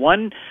on the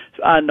one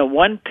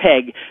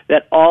peg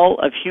that all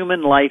of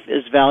human life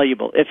is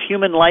valuable. If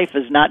human life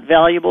is not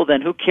valuable,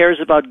 then who cares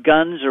about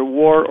guns or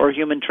war or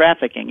human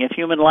trafficking? If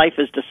human life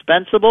is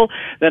dispensable,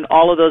 then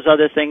all of those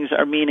other things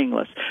are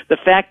meaningless. The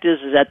fact is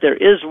that there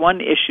is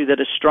one issue that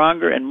is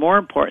stronger and more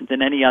important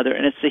than any other,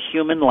 and it's the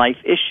human life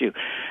issue.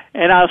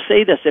 And I'll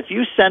say this: if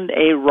you send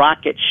a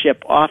rocket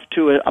ship off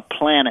to a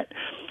planet,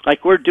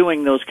 like we're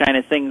doing those kind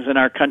of things in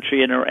our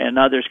country and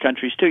others'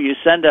 countries too. You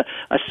send a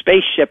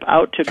spaceship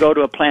out to go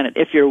to a planet.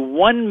 If you're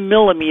 1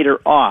 millimeter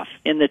off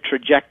in the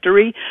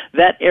trajectory,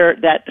 that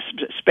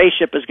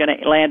spaceship is going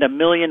to land 1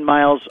 million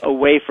miles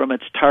away from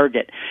its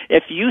target.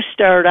 If you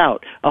start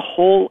out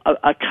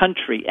a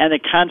country and a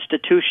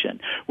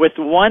constitution with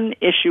one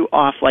issue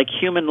off, like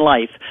human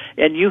life,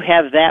 and you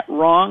have that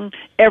wrong,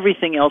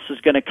 everything else is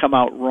going to come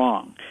out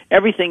wrong.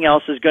 Everything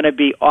else is going to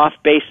be off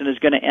base and is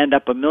going to end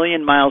up 1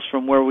 million miles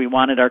from where we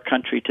wanted our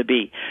country to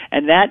be.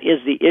 And that is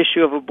the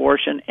issue of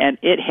abortion. And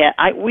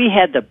we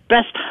had the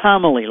best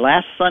homily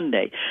last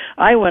Sunday.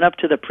 I went up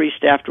to the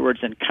priest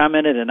afterwards and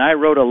commented, and I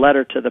wrote a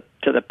letter to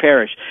the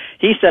parish.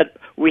 He said,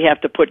 we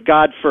have to put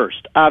God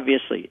first,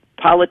 obviously.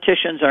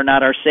 Politicians are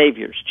not our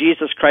saviors.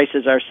 Jesus Christ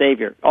is our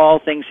Savior. All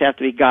things have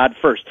to be God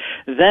first.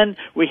 Then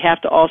we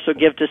have to also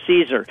give to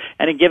Caesar.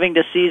 And in giving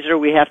to Caesar,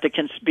 we have to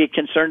be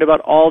concerned about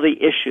all the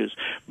issues.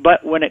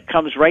 But when it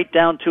comes right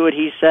down to it,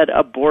 he said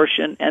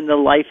abortion and the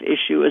life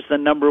issue is the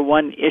number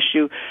one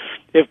issue.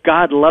 If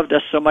God loved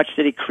us so much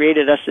that he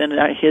created us in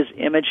his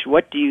image,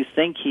 what do you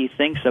think he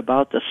thinks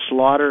about the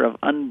slaughter of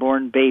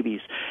unborn babies?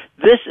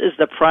 This is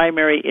the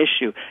primary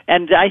issue.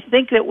 And I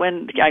think that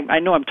I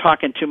know I'm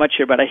talking too much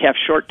here, but I have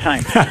short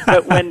time.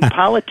 But when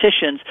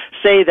politicians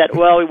say that,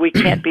 well, we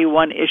can't be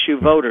one-issue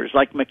voters,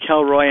 like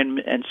McElroy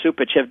and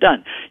Supich have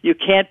done. You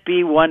can't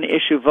be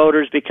one-issue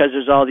voters because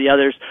there's all the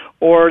others,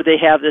 or they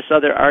have this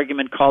other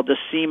argument called the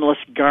seamless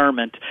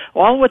garment.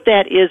 All what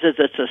that is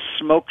it's a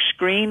smoke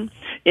screen.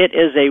 It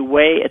is a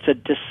way, it's a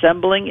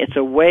dissembling, it's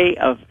a way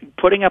of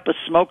putting up a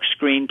smoke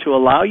screen to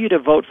allow you to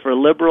vote for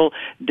liberal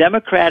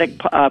Democratic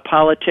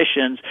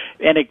politicians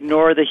and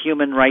ignore the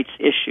human rights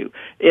issue.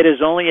 It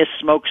is only a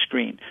smoke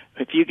screen.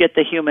 If you get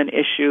the human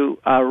issue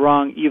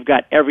wrong, you've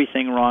got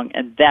everything wrong,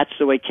 and that's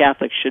the way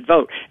Catholics should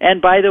vote.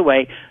 And by the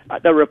way,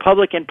 the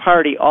Republican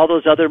Party, all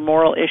those other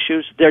moral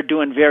issues, they're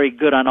doing very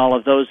good on all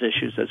of those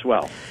issues as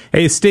well.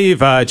 Hey, Steve,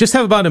 just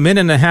have about a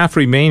minute and a half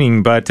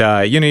remaining, but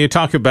you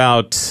talk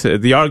about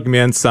the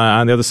arguments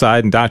on the other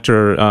side, and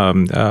Dr.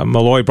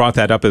 Malloy brought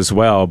that up as as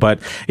well. But,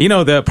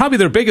 probably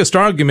their biggest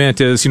argument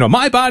is,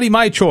 my body,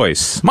 my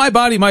choice. My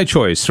body, my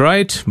choice,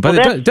 right? But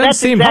it doesn't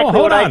seem... Exactly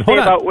hold on.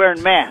 About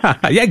wearing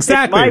masks. Yeah,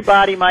 exactly. It's my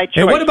body, my choice.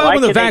 And what about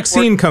when the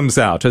vaccine comes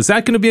out? Is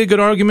that going to be a good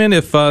argument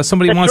if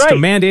somebody wants to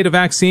mandate a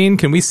vaccine?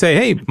 Can we say,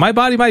 hey, my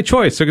body, my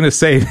choice? They're going to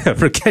say,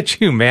 forget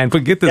you, man.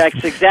 But get this.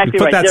 That's exactly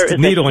put right. that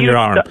needle in your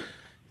arm.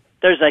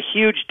 There's a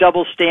huge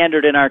double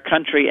standard in our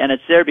country, and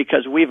it's there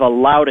because we've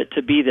allowed it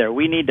to be there.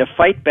 We need to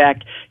fight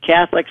back,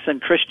 Catholics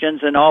and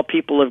Christians and all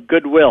people of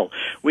goodwill.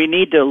 We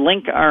need to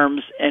link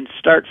arms and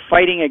start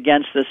fighting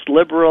against this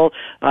liberal,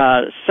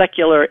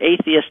 secular,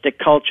 atheistic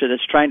culture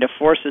that's trying to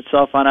force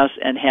itself on us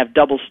and have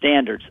double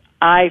standards.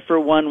 I, for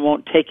one,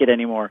 won't take it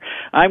anymore.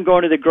 I'm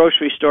going to the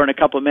grocery store in a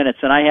couple of minutes,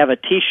 and I have a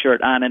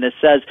T-shirt on, and it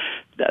says,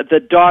 "The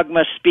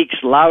dogma speaks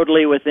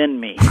loudly within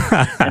me."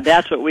 And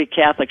that's what we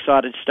Catholics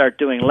ought to start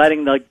doing,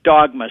 letting the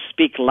dogma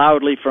speak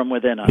loudly from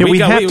within us. Yeah, we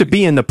have to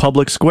be in the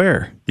public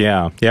square.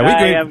 Yeah.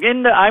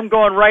 I'm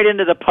going right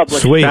into the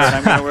public square.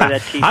 I'm going to wear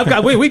that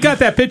T-shirt. We got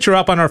that picture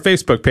up on our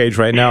Facebook page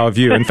right now of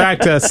you. In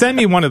fact, send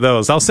me one of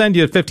those. I'll send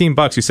you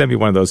 $15. You send me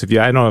one of those. I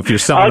don't know if you're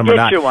selling them or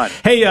not. I'll get you one.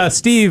 Hey,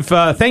 Steve,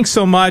 thanks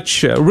so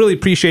much. Really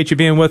appreciate you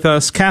being with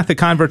us.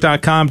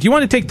 CatholicConvert.com. Do you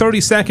want to take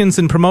 30 seconds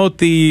and promote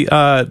the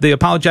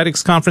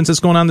apologetics conference that's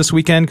going on this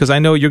weekend? Because I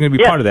know you're going to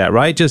be part of that,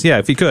 right?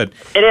 If you could.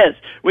 It is.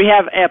 We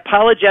have an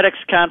apologetics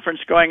conference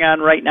going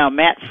on right now.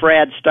 Matt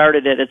Fradd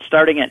started it. It's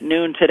starting at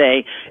noon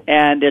today,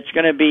 and it's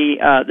going to be,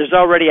 there's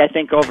already, I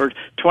think, over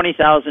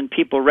 20,000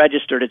 people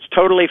registered. It's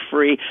totally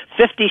free.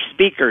 50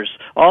 speakers,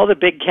 all the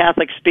big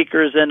Catholic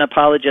speakers and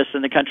apologists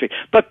in the country.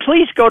 But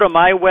please go to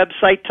my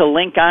website to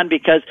link on,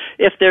 because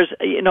if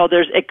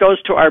it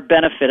goes to our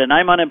benefit, and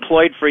I'm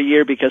unemployed for a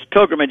year because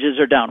pilgrimages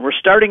are down. We're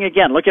starting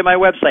again. Look at my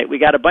website. We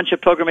got a bunch of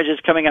pilgrimages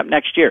coming up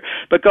next year.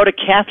 But go to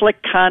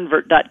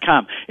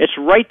CatholicConvert.com. It's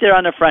right there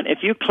on the front. If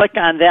you click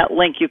on that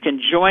link, you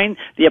can join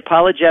the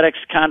apologetics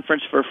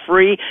conference for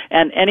free,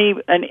 and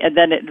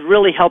then it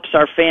really helps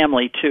our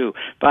family too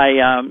by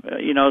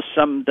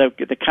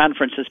the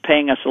conference is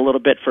paying us a little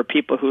bit for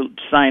people who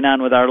sign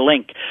on with our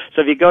link.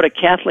 So if you go to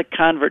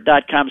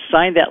CatholicConvert.com,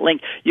 sign that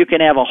link, you can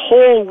have a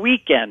whole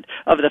weekend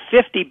of the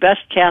 50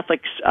 best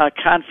Catholic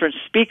conference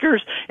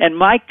speakers, and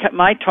my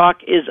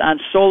talk is on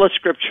Sola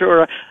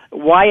Scriptura,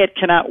 why it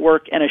cannot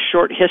work, and a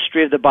short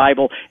history of the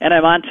Bible. And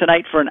I'm on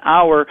tonight for an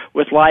hour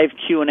with live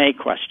Q&A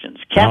questions.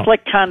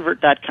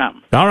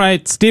 CatholicConvert.com. All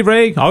right, Steve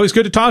Ray, always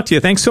good to talk to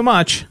you. Thanks so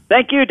much.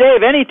 Thank you,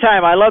 Dave.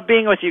 Anytime. I love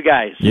being with you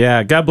guys.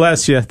 Yeah, God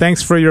bless you.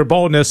 Thanks for your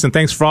boldness, and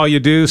thanks for all you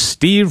do.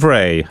 Steve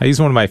Ray.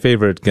 He's one of my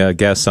favorite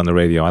guests on the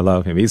radio. I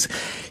love him. He's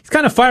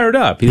kind of fired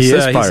up. He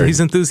is fired. He's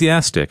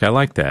enthusiastic. I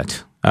like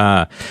that.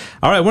 All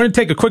right, we're going to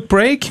take a quick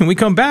break, and we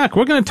come back.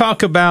 We're going to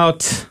talk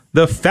about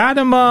the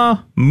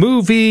Fatima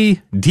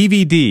movie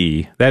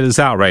DVD that is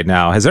out right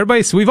now.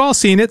 We've all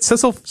seen it.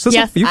 Sissel,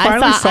 yes, you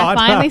finally saw it.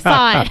 I finally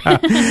saw it.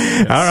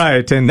 All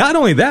right, and not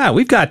only that,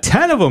 we've got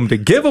 10 of them to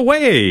give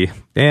away.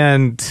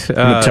 And I'm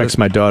going to text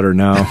my daughter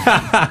now.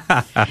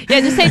 Yeah,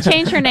 just say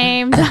change her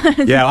name.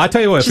 Yeah, I'll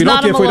tell you what, if we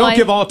don't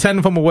give all 10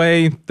 of them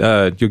away,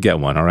 you'll get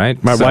one, all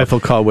right? My wife will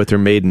call with her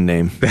maiden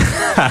name.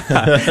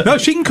 No,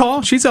 she can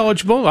call. She's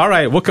eligible. All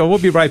right, we'll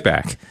be right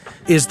back.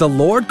 Is the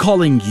Lord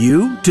calling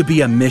you to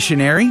be a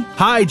missionary?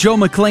 Hi, Joe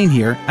McLean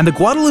here, and the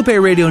Guadalupe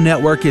Radio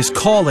Network is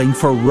calling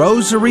for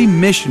Rosary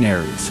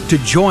missionaries to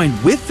join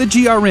with the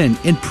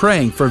GRN in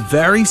praying for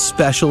very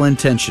special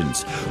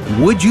intentions.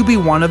 Would you be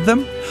one of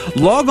them?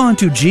 Log on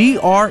to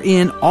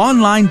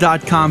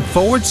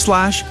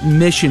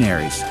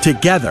grnonline.com/missionaries.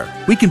 Together,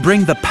 we can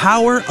bring the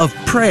power of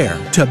prayer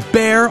to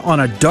bear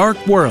on a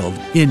dark world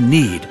in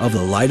need of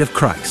the light of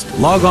Christ.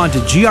 Log on to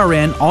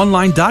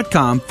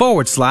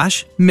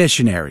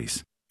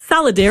grnonline.com/missionaries.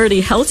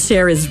 Solidarity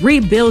HealthShare is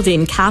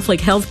rebuilding Catholic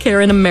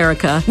healthcare in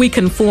America. We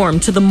conform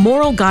to the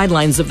moral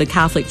guidelines of the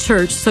Catholic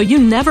Church, so you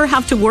never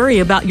have to worry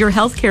about your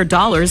healthcare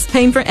dollars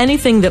paying for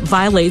anything that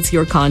violates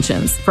your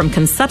conscience. From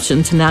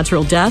conception to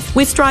natural death,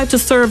 we strive to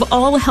serve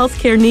all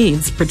healthcare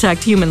needs,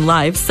 protect human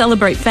lives,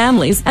 celebrate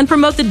families, and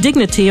promote the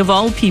dignity of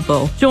all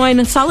people.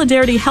 Join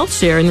Solidarity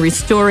HealthShare in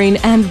restoring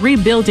and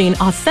rebuilding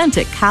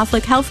authentic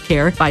Catholic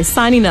healthcare by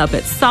signing up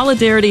at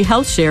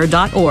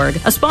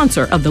solidarityhealthshare.org, a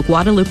sponsor of the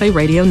Guadalupe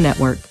Radio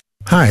Network.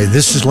 Hi,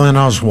 this is Len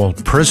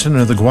Oswald,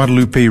 president of the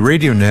Guadalupe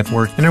Radio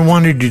Network, and I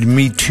wanted you to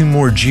meet two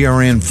more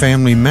GRN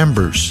family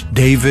members,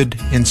 David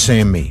and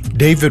Sammy.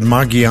 David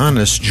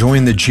Magianis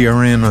joined the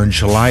GRN on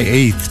July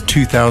 8th,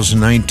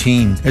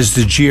 2019 as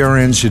the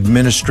GRN's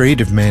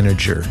administrative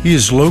manager. He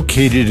is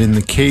located in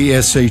the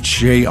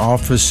KSHJ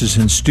offices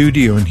and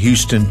studio in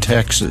Houston,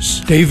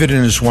 Texas. David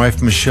and his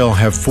wife Michelle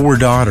have 4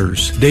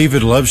 daughters.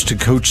 David loves to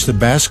coach the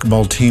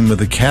basketball team of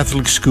the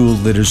Catholic school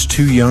that his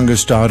 2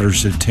 youngest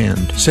daughters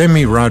attend.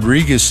 Sammy Rodriguez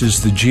Rodriguez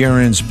is the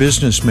GRN's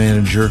business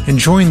manager and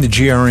joined the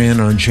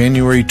GRN on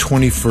January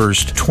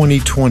 21st,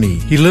 2020.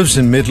 He lives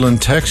in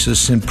Midland,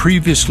 Texas, and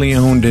previously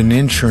owned an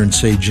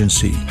insurance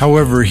agency.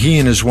 However, he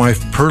and his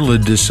wife Perla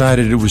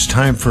decided it was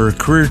time for a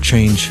career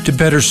change to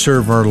better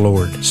serve our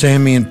Lord.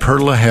 Sammy and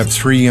Perla have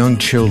 3 young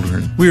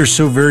children. We are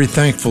so very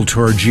thankful to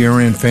our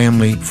GRN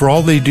family for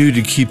all they do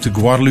to keep the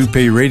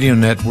Guadalupe Radio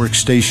Network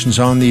stations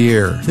on the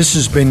air. This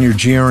has been your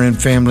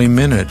GRN Family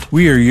Minute.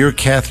 We are your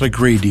Catholic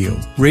radio.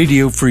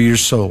 Radio for your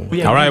soul.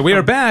 All right, we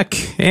are back,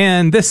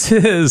 and this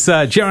is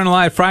GRN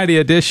Live Friday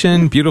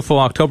edition. Beautiful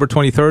October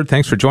 23rd.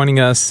 Thanks for joining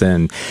us.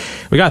 And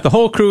we got the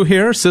whole crew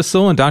here,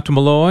 Sissel and Dr.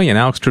 Malloy and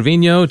Alex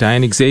Trevino.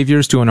 Diane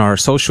Xavier's doing our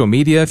social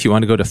media. If you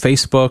want to go to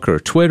Facebook or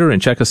Twitter and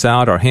check us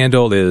out, our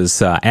handle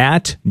is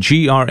at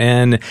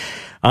GRN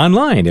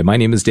Online. And my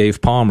name is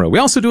Dave Palmer. We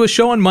also do a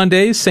show on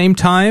Mondays, same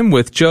time,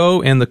 with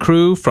Joe and the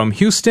crew from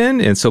Houston.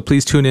 And so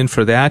please tune in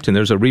for that. And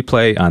there's a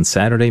replay on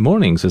Saturday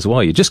mornings as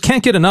well. You just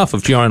can't get enough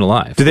of GRN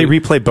Live. Do they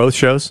replay both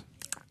shows?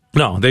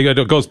 No,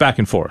 it goes back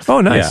and forth.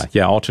 Oh, nice.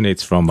 Yeah,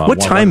 alternates from what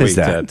time is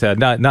that?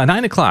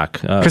 9 o'clock.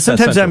 Because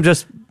sometimes I'm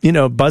just,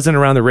 buzzing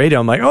around the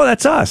radio. I'm like, oh,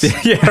 that's us.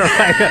 Yeah,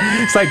 right.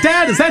 It's like,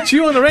 Dad, is that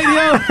you on the radio?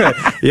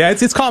 Yeah,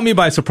 it's caught me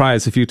by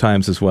surprise a few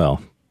times as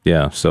well.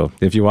 Yeah, so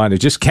if you want to,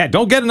 just can't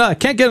get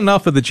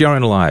enough of the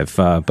GRN Live.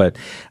 But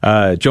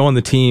Joe and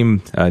the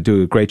team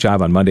do a great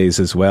job on Mondays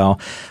as well.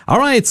 All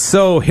right,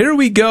 so here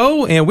we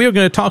go, and we are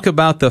going to talk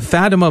about the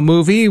Fatima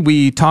movie.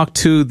 We talked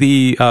to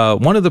the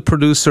one of the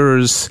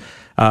producers,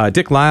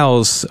 Dick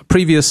Lyles,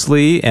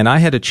 previously, and I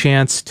had a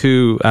chance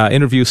to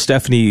interview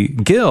Stephanie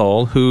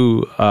Gill,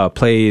 who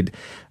played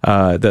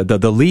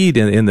the lead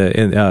in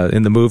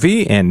the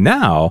movie, and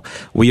now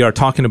we are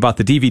talking about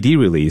the DVD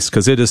release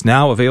because it is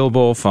now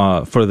available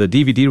for the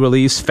DVD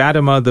release,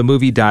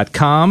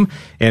 FatimaTheMovie.com,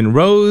 and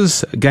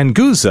Rose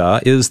Ganguza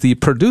is the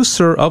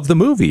producer of the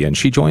movie, and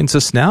she joins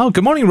us now.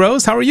 Good morning,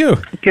 Rose. How are you?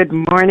 Good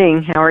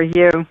morning. How are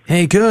you?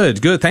 Hey,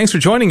 good. Thanks for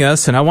joining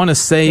us, and I want to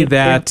say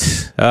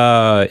that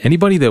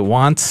anybody that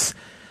wants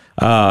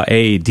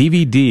a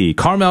DVD,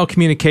 Carmel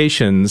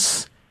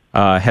Communications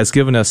has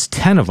given us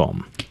 10 of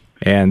them.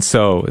 And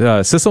so,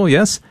 Sissel,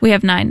 yes? We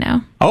have 9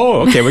 now.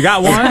 Oh, okay. We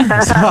got one.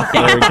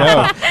 There we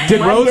go.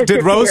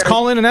 Did Rose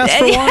call in and ask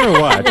for one or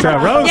what?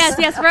 Rose?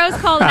 Yes. Rose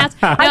called and asked.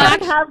 I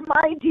don't have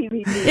my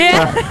DVD.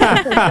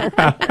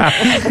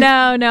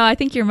 Yeah. No. I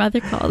think your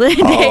mother called it.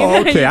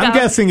 Oh, okay. I'm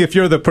guessing if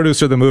you're the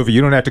producer of the movie,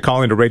 you don't have to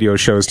call into radio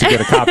shows to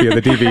get a copy of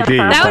the DVD.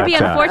 That would be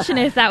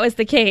unfortunate if that was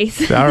the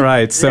case. All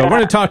right. So we're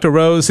going to talk to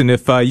Rose, and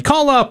if you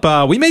call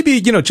up, we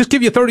maybe just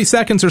give you 30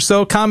 seconds or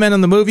so, comment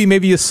on the movie.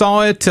 Maybe you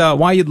saw it,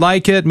 why you'd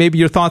like it, maybe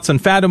your thoughts on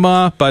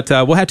Fatima, but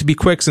we'll have to be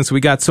quick since we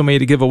got so many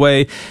to give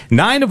away.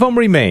 9 of them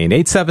remain.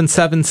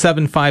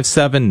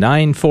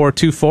 877-757-9424.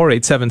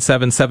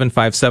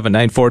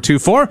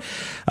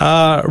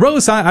 877-757-9424.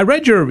 Rose, I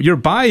read your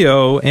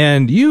bio,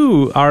 and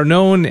you are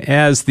known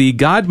as the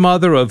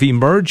godmother of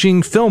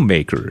emerging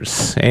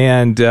filmmakers.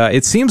 And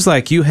it seems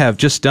like you have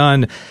just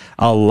done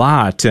a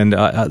lot, and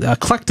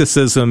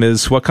eclecticism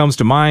is what comes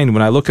to mind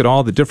when I look at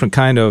all the different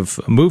kind of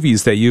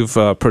movies that you've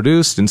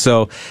produced. And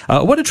so,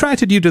 what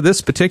attracted you to this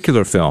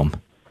particular film?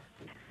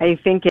 I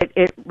think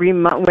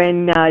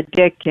when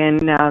Dick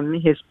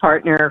and his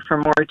partner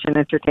from Origin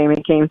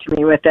Entertainment came to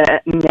me with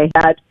it, and they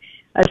had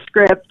a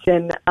script,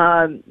 and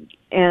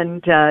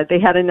they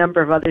had a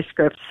number of other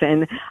scripts,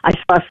 and I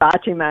saw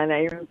Fatima, and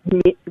I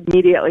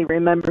immediately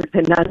remembered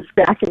the nuns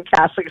back in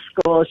Catholic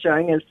school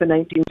showing us the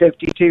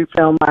 1952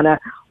 film on a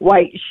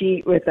white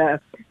sheet with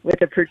a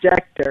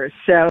projector.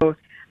 So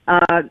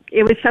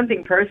it was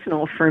something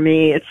personal for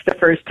me. It's the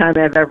first time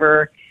I've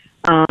ever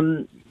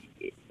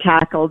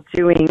tackled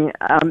doing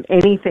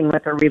anything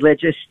with a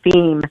religious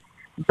theme.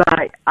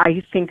 But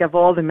I think of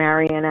all the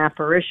Marian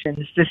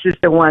apparitions, this is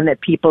the one that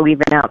people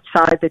even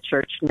outside the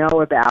church know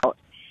about.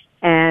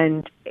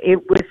 And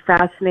it was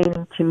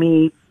fascinating to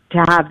me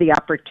to have the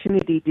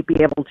opportunity to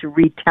be able to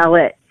retell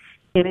it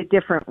in a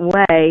different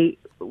way,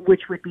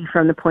 which would be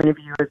from the point of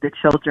view of the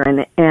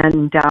children.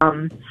 And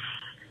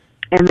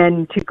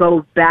then to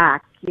go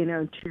back,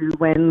 to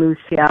when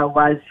Lucia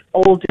was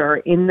older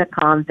in the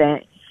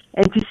convent,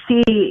 and to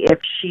see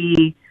if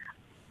she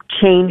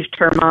changed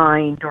her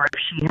mind or if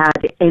she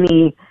had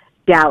any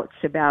doubts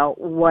about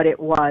what it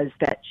was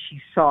that she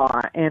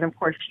saw. And of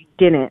course she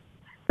didn't.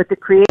 But the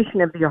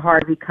creation of the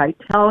Harvey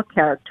Keitel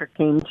character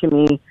came to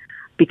me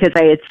because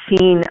I had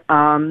seen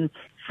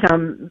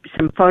some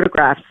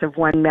photographs of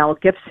when Mel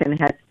Gibson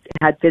had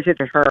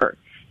visited her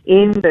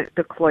in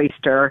the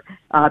cloister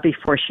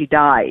before she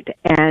died.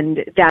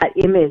 And that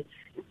image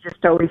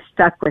just always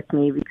stuck with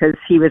me because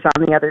he was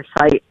on the other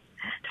side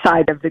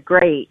of the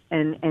grate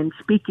and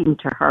speaking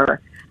to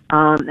her.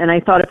 And I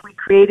thought if we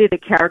created a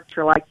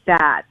character like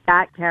that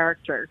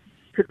character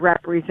could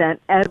represent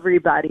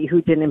everybody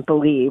who didn't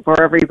believe or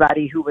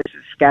everybody who was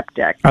a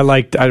skeptic.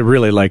 I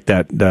really liked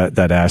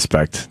that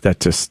aspect.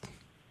 That just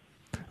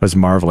was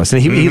marvelous.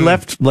 And he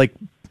left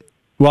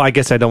Well, I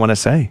guess I don't want to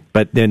say,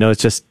 but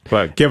it's just.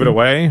 What, give it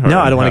away? No,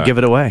 I don't want to give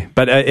it away.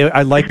 But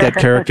I like that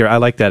character. I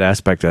like that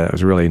aspect of it. It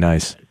was really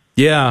nice.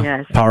 Yeah.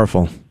 Yes.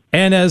 Powerful.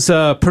 And as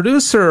a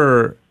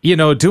producer,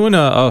 doing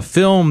a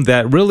film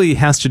that really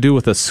has to do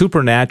with a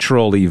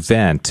supernatural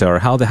event, or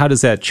how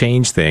does that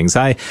change things?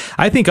 I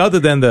think other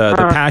than the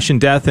passion,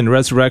 death, and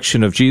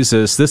resurrection of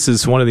Jesus, this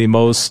is one of the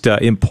most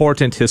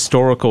important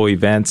historical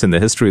events in the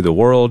history of the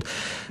world.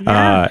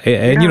 Yeah.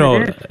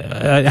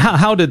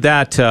 How did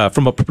that,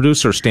 from a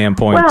producer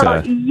standpoint?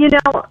 Well,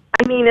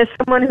 I mean, as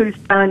someone who's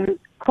done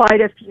quite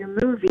a few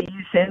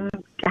movies and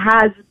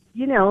has,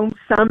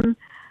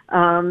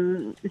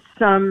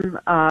 some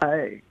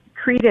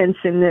credence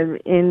in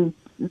the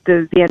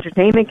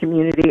entertainment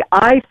community,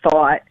 I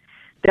thought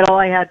that all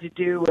I had to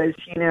do was,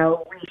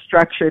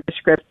 restructure the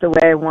script the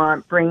way I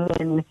want, bring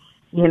in,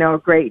 a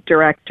great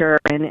director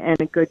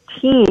and a good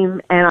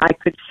team, and I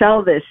could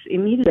sell this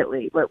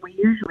immediately. What we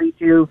usually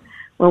do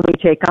when we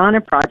take on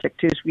a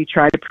project is we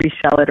try to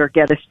pre-sell it or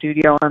get a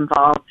studio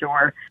involved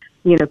or,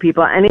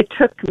 people. And it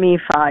took me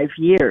 5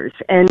 years.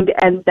 And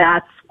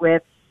that's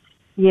with,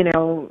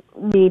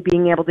 me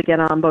being able to get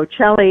on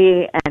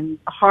Bocelli and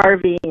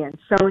Harvey and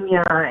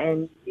Sonia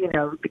and,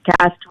 the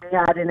cast we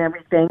had and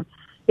everything.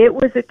 It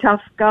was a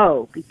tough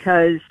go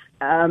because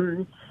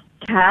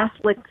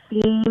Catholic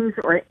themes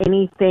or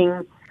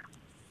anything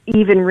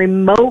even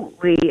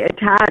remotely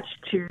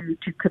attached to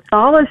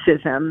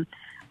Catholicism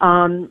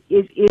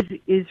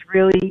is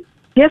really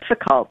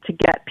difficult to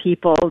get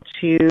people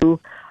to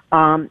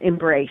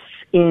embrace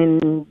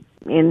in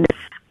this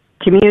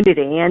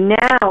community. And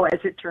now, as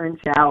it turns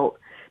out,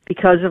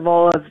 because of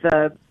all of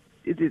the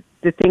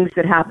things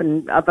that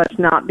happened of us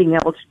not being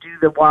able to do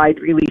the wide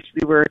release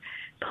we were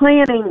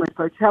planning with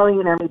Bocelli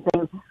and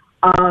everything,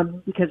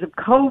 because of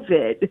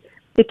COVID,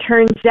 it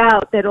turns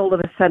out that all of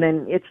a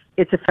sudden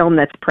it's a film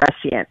that's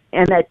prescient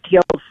and that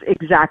deals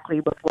exactly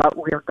with what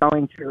we're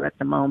going through at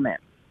the moment.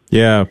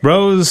 Yeah,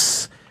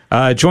 Rose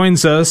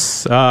joins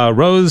us.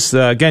 Rose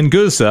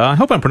Genguza, I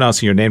hope I'm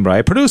pronouncing your name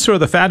right, producer of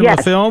the Fatima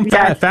film,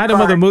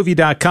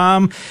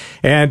 FatimaTheMovie.com.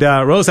 And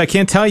Rose, I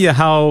can't tell you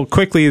how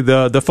quickly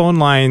the phone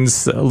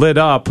lines lit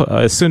up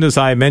as soon as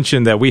I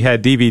mentioned that we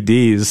had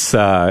DVDs.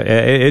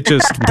 It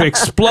just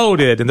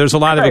exploded, and there's a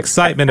lot of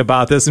excitement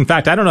about this. In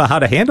fact, I don't know how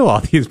to handle all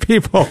these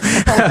people.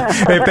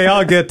 If they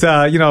all get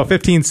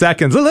 15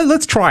 seconds,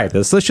 let's try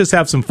this. Let's just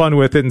have some fun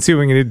with it and see what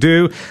we're going to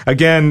do.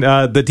 Again,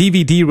 the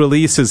DVD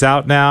release is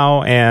out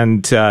now,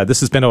 and this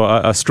has been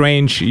a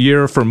strange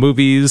year for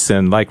movies,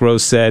 and like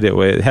Rose said,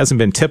 it hasn't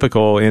been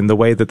typical in the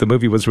way that the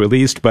movie was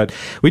released, but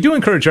we do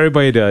encourage everybody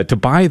to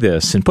buy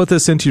this and put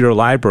this into your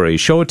library,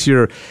 show it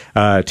to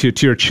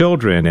your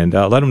children, and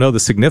let them know the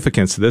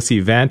significance of this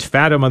event.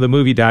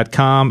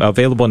 FatimaTheMovie.com,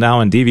 available now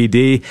on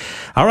DVD.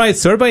 All right,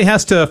 so everybody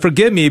has to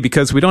forgive me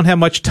because we don't have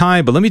much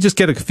time, but let me just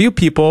get a few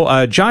people.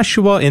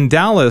 Joshua in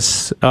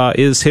Dallas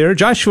is here.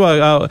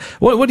 Joshua,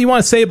 what do you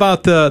want to say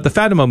about the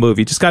Fatima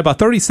movie? Just got about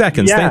 30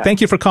 seconds. Yeah.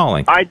 Thank you for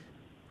calling.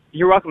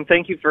 You're welcome.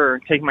 Thank you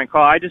for taking my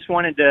call. I just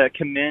wanted to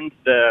commend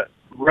the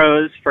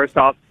Rose, first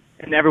off,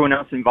 and everyone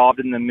else involved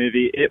in the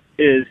movie. It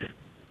is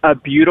a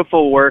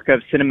beautiful work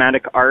of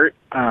cinematic art,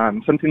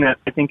 something that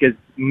I think is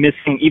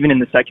missing even in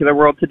the secular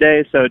world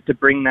today. So to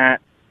bring that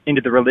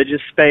into the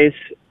religious space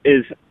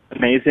is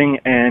amazing,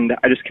 and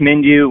I just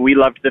commend you. We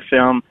loved the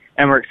film,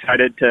 and we're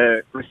excited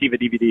to receive a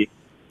DVD.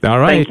 All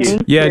right.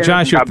 Thank you. Yeah,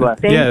 Josh. God bless.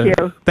 Thank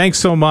you. Thanks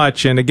so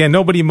much. And again,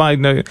 nobody might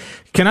know.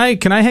 Can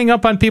I hang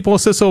up on people,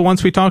 Sissel,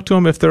 once we talk to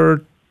them if they're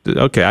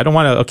okay? I don't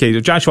want to.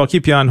 Okay, Joshua, I'll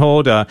keep you on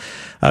hold.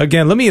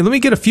 Again, let me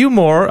get a few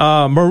more.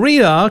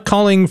 Maria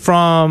calling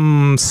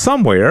from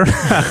somewhere.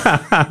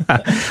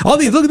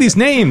 Look at these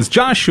names: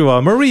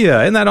 Joshua,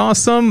 Maria. Isn't that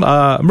awesome?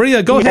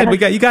 Maria, go ahead.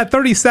 You got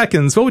 30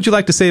 seconds. What would you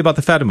like to say about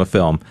the Fatima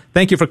film?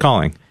 Thank you for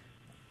calling.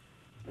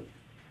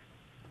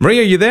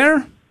 Maria, are you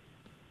there?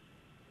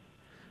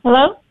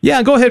 Hello?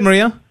 Yeah, go ahead,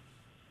 Maria.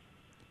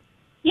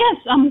 Yes,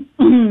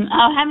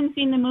 I haven't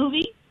seen the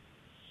movie,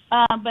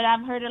 but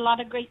I've heard a lot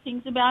of great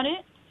things about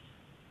it.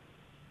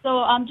 So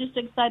I'm just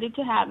excited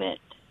to have it.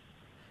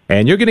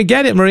 And you're going to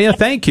get it, Maria.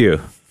 Thank you.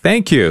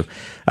 Thank you.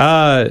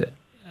 So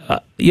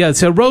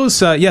Rose,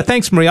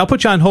 thanks, Maria. I'll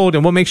put you on hold,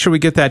 and we'll make sure we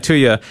get that to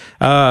you.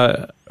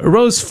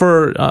 Rose,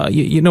 for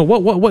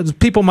what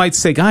people might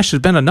say, gosh,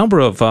 there's been a number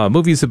of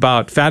movies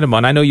about Fatima,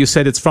 and I know you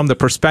said it's from the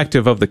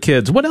perspective of the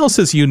kids. What else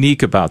is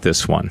unique about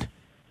this one?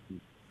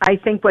 I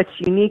think what's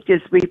unique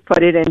is we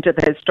put it into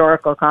the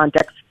historical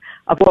context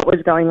of what was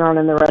going on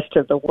in the rest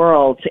of the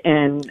world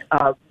and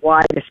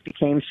why this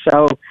became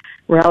so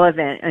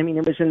relevant. I mean,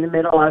 it was in the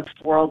middle of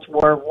World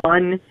War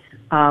I.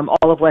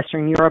 All of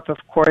Western Europe, of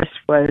course,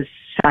 was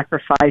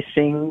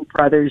sacrificing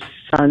brothers,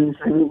 sons,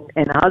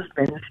 and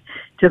husbands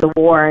to the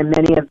war, and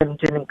many of them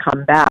didn't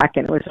come back,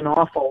 and it was an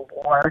awful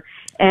war.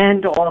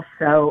 And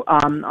also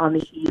on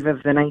the eve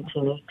of the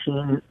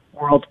 1918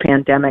 world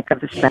pandemic of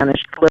the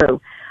Spanish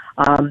flu.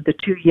 The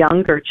two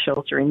younger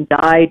children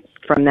died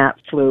from that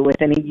flu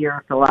within a year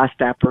of the last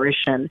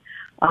apparition.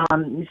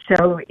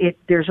 So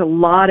there's a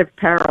lot of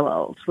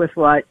parallels with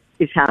what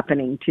is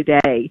happening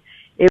today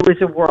it was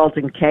a world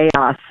in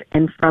chaos.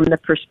 And from the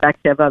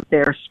perspective of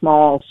their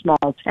small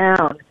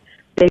town,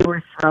 they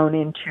were thrown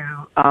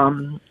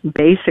into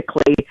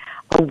basically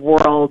a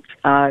world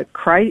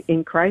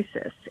in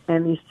crisis,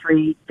 and these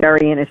three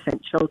very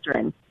innocent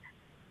children.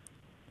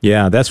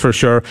 Yeah, that's for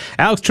sure.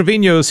 Alex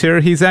Trevino's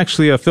here. He's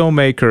actually a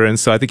filmmaker, and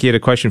so I think he had a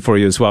question for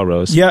you as well,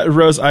 Rose. Yeah,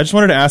 Rose, I just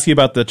wanted to ask you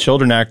about the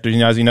children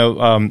actors. As you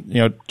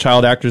know,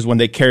 child actors, when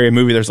they carry a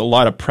movie, there's a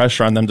lot of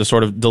pressure on them to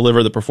sort of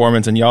deliver the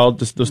performance. And y'all,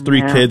 those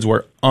three kids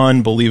were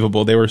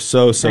unbelievable. They were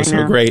so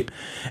great.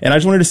 And I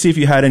just wanted to see if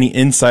you had any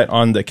insight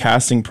on the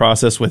casting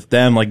process with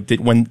them. Like,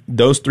 when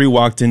those three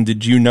walked in,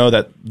 did you know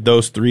that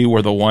those three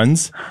were the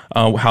ones?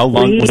 How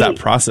long was that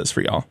process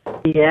for y'all?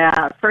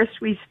 Yeah, first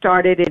we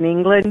started in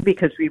England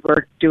because we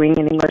were doing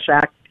an English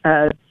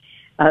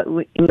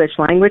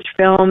language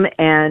film,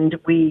 and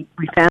we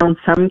found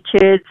some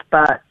kids,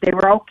 but they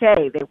were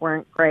okay. They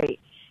weren't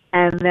great.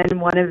 And then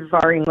one of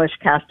our English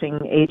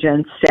casting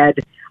agents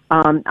said,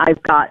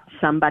 I've got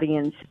somebody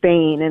in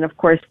Spain. And of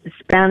course, the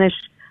Spanish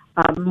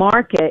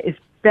market is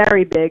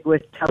very big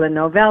with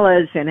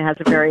telenovelas and has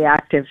a very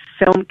active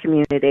film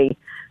community.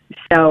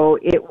 So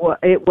it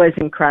was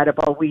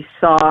incredible. We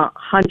saw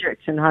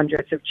hundreds and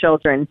hundreds of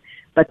children,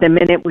 but the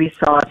minute we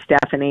saw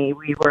Stephanie,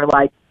 we were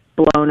like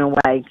blown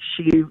away.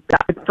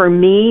 For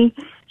me,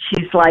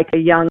 she's like a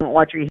young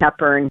Audrey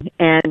Hepburn,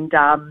 and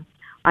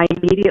I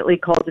immediately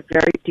called a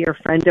very dear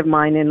friend of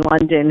mine in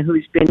London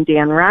who's been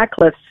Dan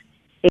Radcliffe's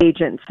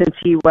agent since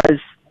he was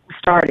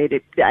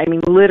started. I mean,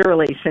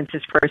 literally since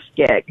his first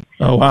gig.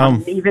 Oh, wow.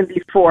 Even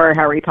before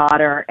Harry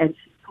Potter, and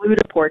flew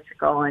to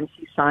Portugal and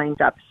she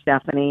signed up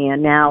Stephanie,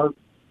 and now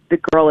the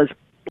girl is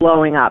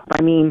blowing up.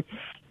 I mean,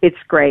 it's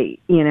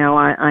great.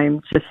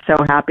 I'm just so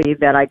happy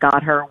that I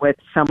got her with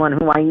someone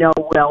who I know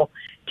will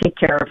take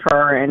care of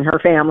her and her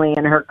family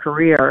and her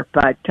career.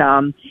 But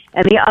and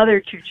the other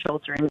two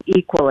children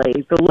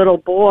equally. The little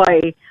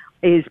boy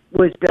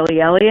was Billy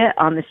Elliot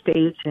on the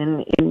stage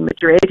in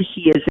Madrid.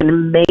 He is an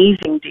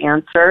amazing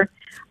dancer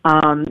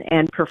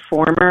and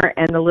performer,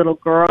 and the little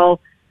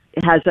girl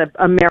has an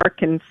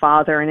American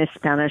father and a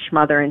Spanish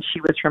mother, and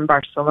she was from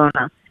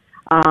Barcelona.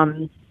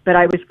 But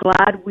I was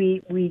glad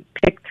we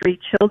picked three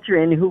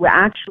children who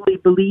actually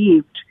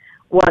believed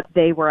what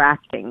they were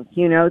acting.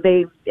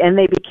 They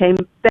became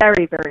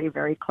very, very,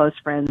 very close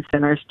friends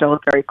and are still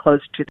very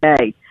close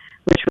today,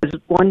 which was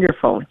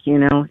wonderful.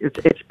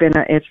 It's been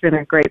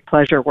a great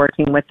pleasure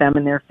working with them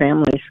and their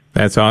families.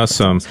 That's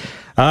awesome.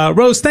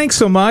 Rose, thanks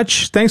so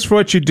much. Thanks for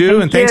what you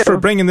do, and thanks for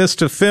bringing this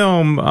to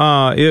film.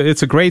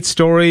 It's a great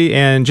story,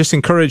 and just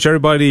encourage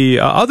everybody,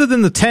 other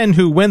than the 10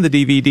 who win the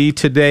DVD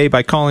today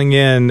by calling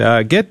in,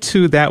 get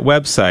to that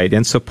website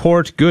and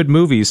support good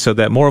movies so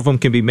that more of them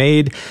can be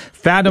made.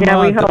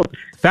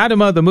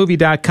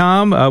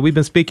 FatimaTheMovie.com. We've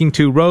been speaking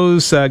to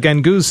Rose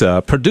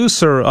Ganguza,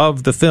 producer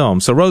of the film.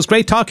 So, Rose,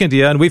 great talking to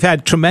you, and we've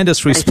had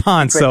tremendous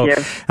response. So,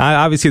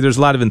 obviously, there's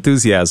a lot of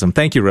enthusiasm.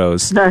 Thank you,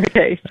 Rose.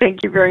 Okay,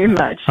 thank you very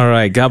much. All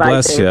right, God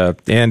bless you.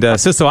 And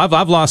Sisto,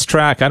 I've lost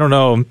track. I don't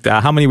know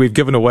how many we've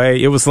given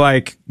away. It was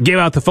like give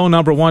out the phone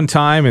number one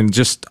time, and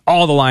just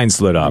all the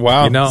lines lit up.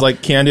 Wow, it's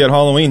like candy at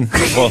Halloween.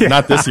 Well,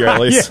 not this year, at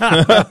least.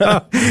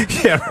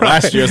 Right.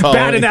 Last year's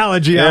Halloween. Bad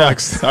analogy,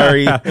 Alex.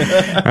 Sorry. All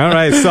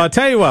right, so I'll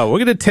tell you what, we're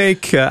going to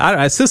take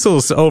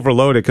Sissel's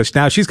overloaded because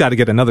now she's got to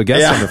get another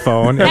guest on the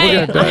phone.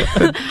 Hey,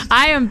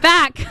 I am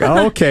back.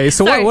 Okay,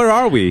 so where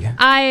are we?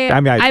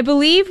 I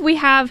believe we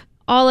have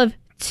all of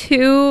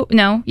two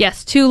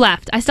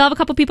left. I still have a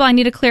couple people I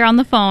need to clear on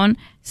the phone.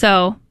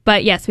 So,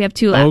 but yes, we have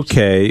two left.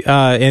 Okay,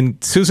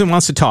 and Susan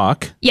wants to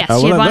talk. Yes,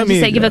 she wanted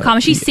to give a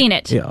comment. She's seen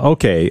it. Yeah,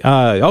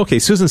 okay,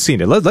 Susan's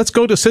seen it. Let's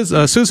go to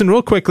Susan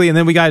real quickly, and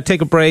then we got to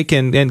take a break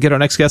and get our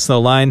next guest on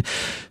the line.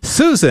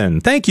 Susan,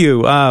 thank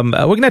you. We're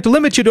going to have to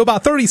limit you to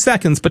about 30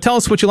 seconds, but tell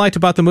us what you liked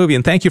about the movie,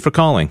 and thank you for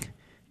calling.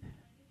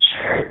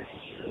 Sure.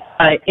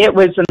 It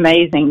was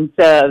amazing.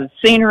 The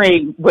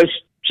scenery was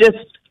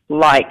just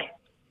like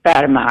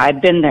Fatima.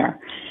 I've been there,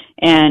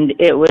 and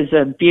it was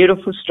a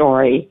beautiful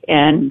story,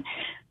 and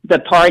the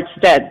parts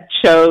that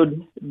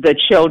showed the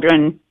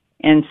children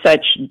in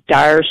such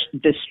dire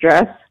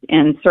distress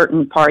in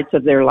certain parts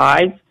of their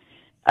lives,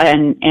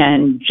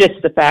 and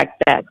just the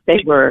fact that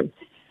they were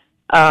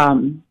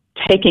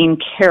taken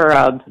care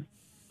of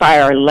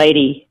by Our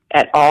Lady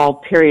at all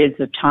periods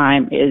of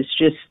time is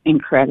just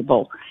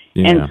incredible.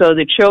 Yeah. And so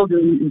the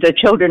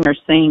children are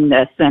seeing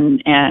this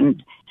and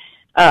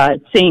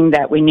seeing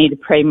that we need to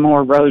pray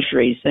more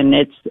rosaries, and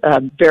it's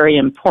a very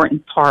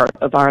important part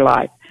of our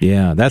life.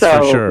 Yeah, that's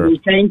for sure. We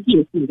thank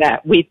you for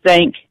that. We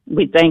thank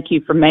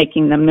you for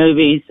making the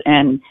movies,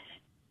 and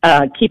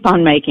keep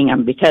on making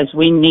them, because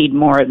we need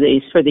more of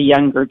these for the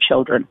younger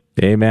children.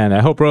 Amen.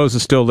 I hope Rose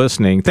is still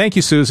listening. Thank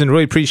you, Susan.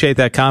 Really appreciate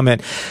that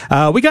comment.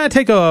 We got to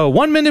take a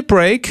 1-minute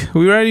break.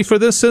 We ready for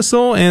this,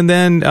 Sissel? And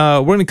then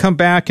we're going to come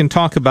back and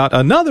talk about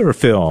another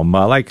film.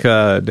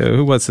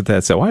 Who was it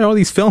that said, why are all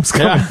these films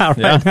coming out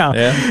right now?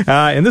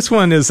 Yeah. And this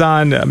one is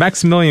on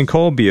Maximilian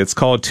Kolbe. It's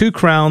called Two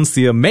Crowns,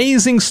 The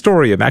Amazing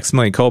Story of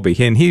Maximilian Kolbe.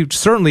 And he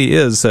certainly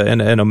is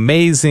an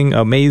amazing,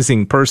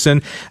 amazing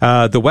person.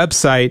 The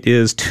website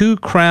is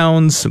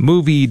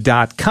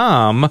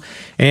twocrownsmovie.com.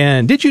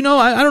 And did you know,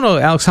 I don't know,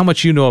 Alex, how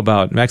much you know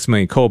about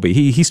Maximilian Kolbe?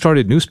 He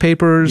started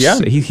newspapers. Yeah.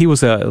 He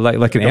was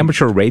like an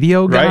amateur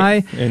radio guy.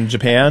 Right. In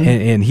Japan.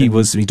 And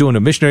he's doing a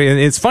missionary. And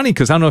it's funny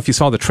because I don't know if you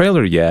saw the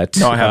trailer yet.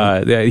 No, I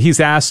haven't. He's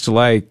asked,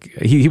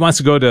 he wants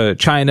to go to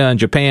China and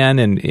Japan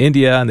and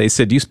India. And they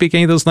said, do you speak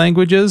any of those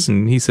languages?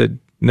 And he said,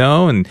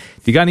 no. And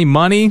you got any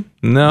money?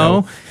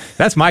 No.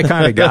 That's my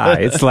kind of guy.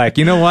 It's like,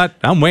 you know what?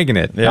 I'm winging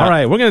it. Yeah. All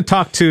right. We're going to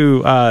talk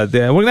to, we're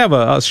going to have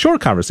a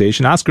short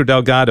conversation. Oscar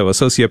Delgado,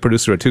 associate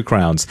producer at Two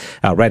Crowns,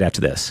 right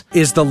after this.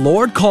 Is the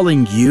Lord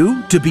calling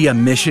you to be a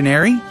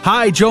missionary?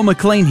 Hi, Joe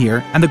McClain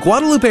here, and the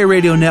Guadalupe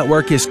Radio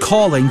Network is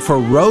calling for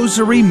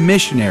Rosary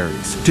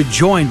missionaries to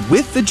join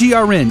with the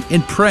GRN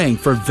in praying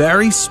for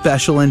very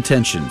special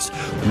intentions.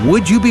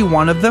 Would you be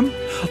one of them?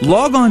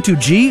 Log on to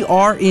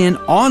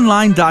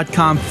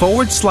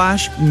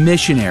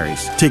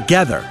grnonline.com/missionaries.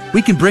 Together,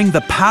 we can bring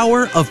the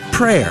power of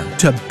prayer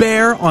to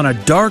bear on a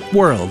dark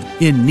world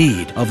in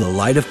need of the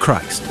light of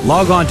Christ.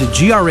 Log on to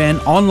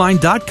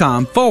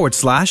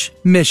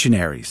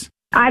grnonline.com/missionaries.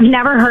 I've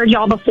never heard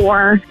y'all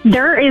before.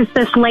 There is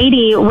this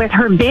lady with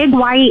her big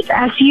white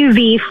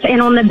SUV,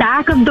 and on the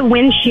back of the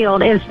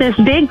windshield is this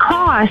big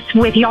cross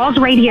with y'all's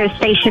radio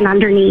station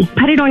underneath.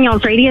 Put it on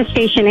y'all's radio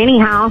station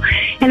anyhow,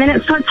 and then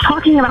it starts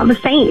talking about the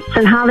saints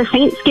and how the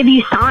saints give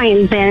you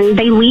signs and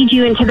they lead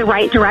you into the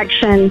right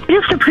direction. I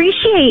just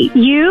appreciate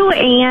you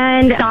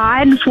and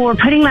God for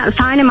putting that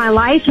sign in my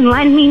life and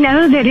letting me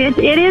know that it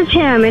is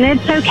Him and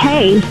it's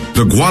okay.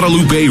 The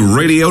Guadalupe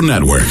Radio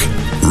Network.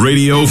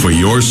 Radio for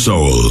your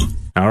soul.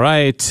 All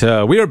right,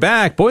 we are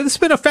back. Boy, this has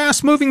been a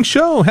fast-moving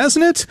show,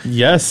 hasn't it?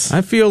 Yes.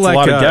 I feel like a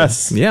lot of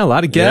guests. Yeah, a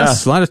lot of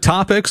guests, a lot of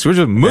topics. We're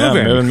just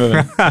moving. Yeah,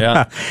 moving.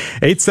 Yeah.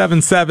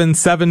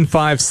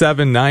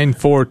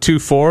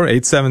 877-757-9424.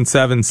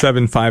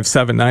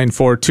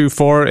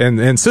 877-757-9424.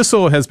 And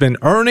Sissel has been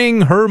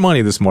earning her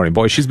money this morning.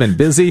 Boy, she's been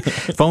busy.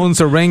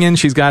 Phones are ringing.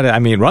 She's got to,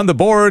 run the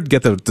board,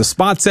 get the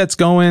spot sets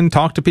going,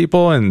 talk to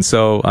people. And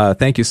so,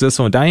 thank you,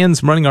 Sissel. And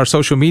Diane's running our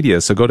social media.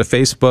 So go to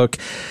Facebook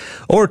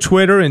or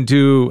Twitter and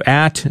do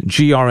at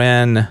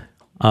GRN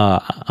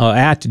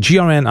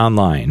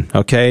Online,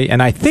 okay?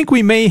 And I think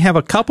we may have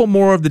a couple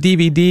more of the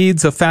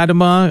DVDs of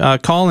Fatima.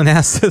 Call and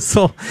ask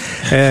Sissel.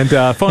 And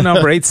phone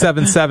number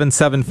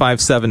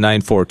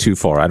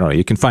 877-757-9424. I don't know.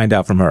 You can find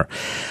out from her.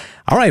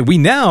 All right, we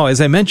now, as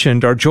I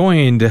mentioned, are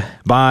joined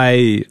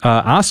by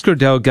Oscar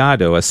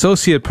Delgado,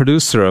 associate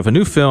producer of a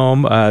new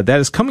film that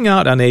is coming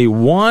out on a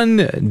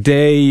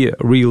one-day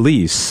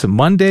release,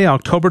 Monday,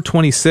 October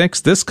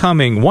 26th, this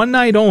coming one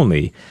night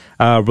only,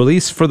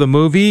 release for the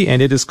movie,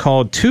 and it is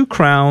called Two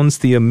Crowns,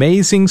 The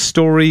Amazing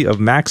Story of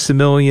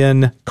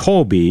Maximilian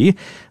Kolbe,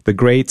 the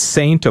great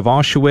saint of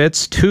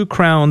Auschwitz,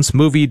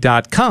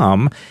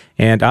 twocrownsmovie.com,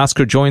 and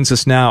Oscar joins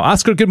us now.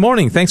 Oscar, good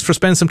morning. Thanks for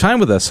spending some time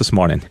with us this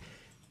morning.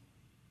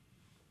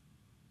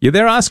 You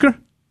there, Oscar?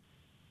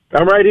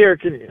 I'm right here.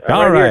 Can you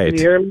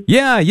hear me?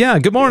 Yeah.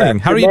 Good morning.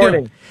 How are you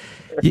doing?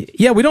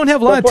 Yeah, we don't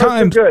have a lot of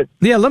time. Good.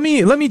 Yeah, let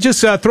me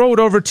just throw it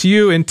over to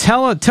you and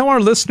tell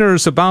our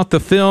listeners about the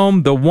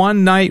film, the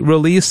one night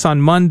release on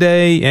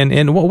Monday,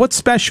 and what's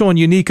special and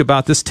unique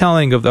about this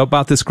telling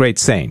about this great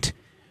saint.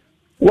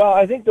 Well,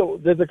 I think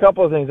there's a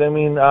couple of things.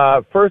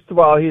 First of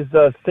all, he's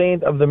a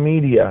saint of the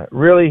media.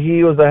 Really,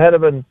 he was ahead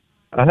of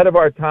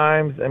our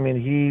times.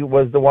 He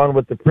was the one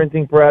with the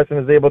printing press and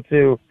was able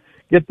to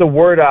get the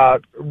word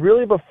out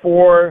really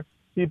before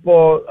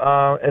people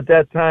at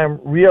that time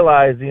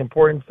realized the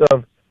importance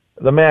of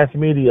the mass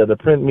media, the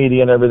print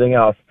media, and everything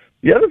else.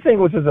 The other thing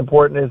which is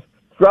important is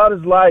throughout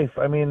his life,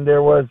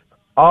 there was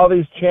all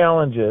these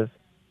challenges,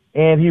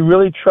 and he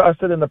really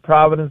trusted in the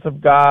providence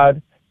of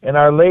God and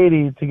Our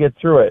Lady to get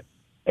through it.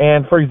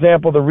 And, for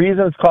example, the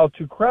reason it's called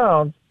Two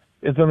Crowns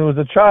is when he was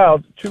a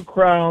child, two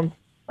crowns,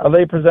 Our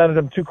Lady presented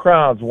him two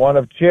crowns, one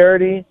of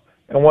charity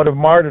and one of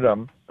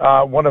martyrdom.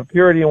 One of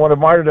purity and one of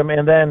martyrdom,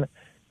 and then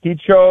he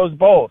chose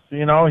both.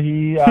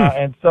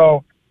 And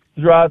so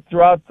throughout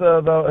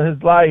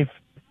his life,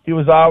 he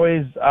was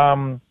always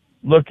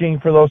looking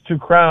for those two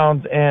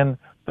crowns, and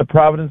the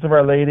providence of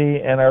Our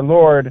Lady and our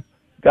Lord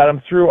got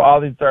him through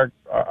all these dark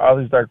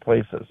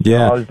places.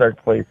 Yeah, all these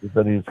dark places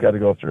that he's got to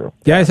go through.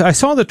 Yeah, I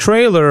saw the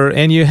trailer,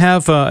 and you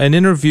have an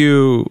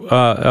interview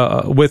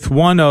with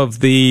one of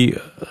the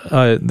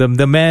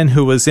men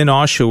who was in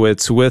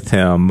Auschwitz with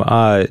him.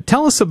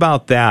 Tell us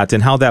about that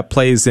and how that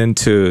plays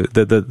into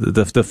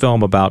the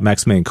film about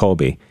Maximilian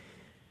Kolbe.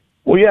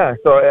 Well, yeah.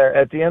 So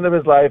at the end of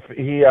his life,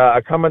 he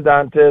a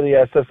commandante,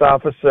 the SS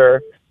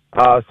officer,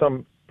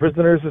 some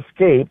prisoners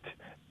escaped,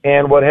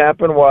 and what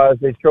happened was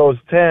they chose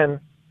 10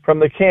 from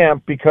the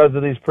camp because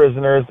of these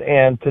prisoners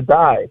and to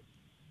die.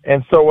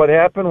 And so what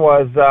happened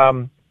was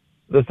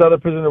this other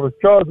prisoner was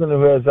chosen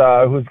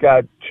who's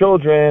got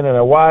children and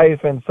a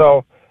wife, and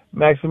so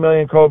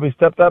Maximilian Kolbe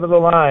stepped out of the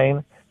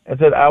line and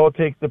said, I will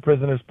take the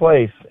prisoner's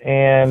place.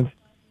 And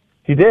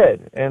he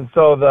did. And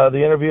so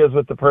the interview is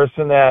with the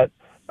person that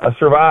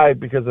survived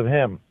because of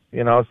him,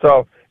 you know.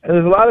 So, and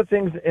there's a lot of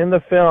things in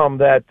the film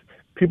that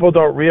people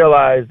don't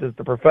realize is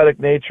the prophetic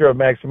nature of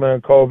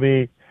Maximilian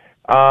Kolbe.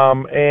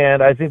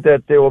 And I think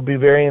that they will be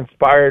very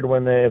inspired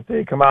if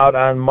they come out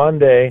on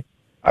Monday,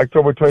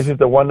 October 26th,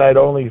 the one night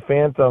only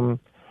Phantom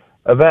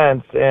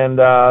events, and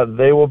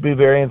they will be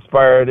very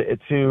inspired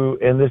to,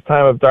 in this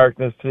time of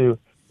darkness, to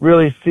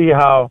really see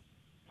how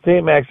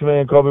St.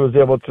 Maximilian Kolbe was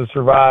able to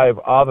survive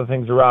all the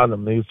things around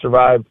him. He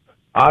survived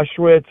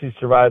Auschwitz, he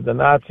survived the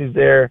Nazis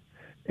there,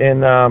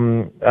 and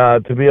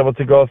to be able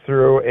to go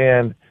through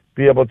and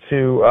be able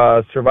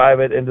to survive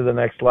it into the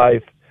next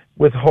life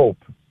with hope.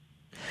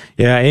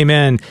 Yeah,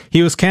 amen.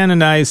 He was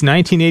canonized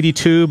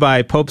 1982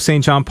 by Pope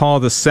St. John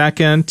Paul II.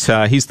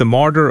 He's the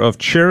martyr of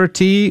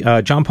charity.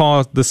 John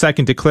Paul II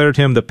declared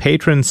him the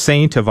patron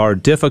saint of our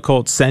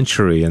difficult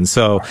century. And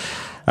so,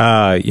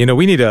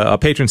 we need a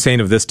patron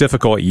saint of this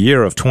difficult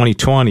year of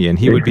 2020, and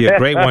he would be a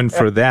great one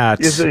for that.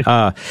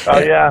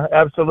 Yeah,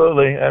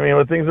 absolutely. I mean,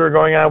 when things are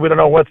going on, we don't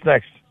know what's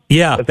next.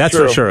 Yeah, that's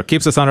for sure.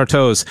 Keeps us on our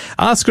toes.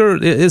 Oscar,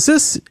 is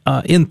this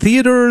in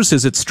theaters?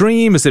 Is it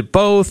stream? Is it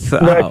both? No,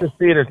 it's in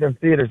theaters. In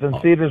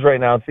theaters right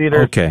now.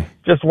 Theaters. Okay.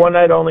 Just one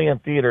night only in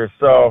theaters.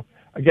 So,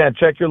 again,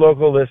 check your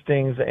local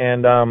listings,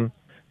 and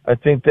I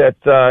think that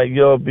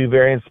you'll be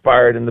very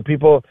inspired. And the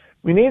people,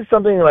 we need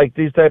something like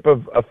these type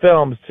of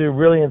films to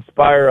really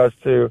inspire us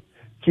to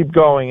keep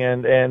going,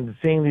 and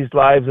seeing these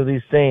lives of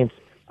these saints,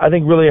 I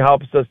think really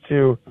helps us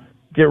to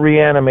get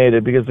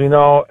reanimated, because we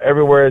know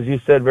everywhere, as you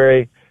said,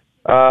 very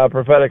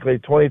prophetically,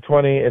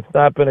 2020, it's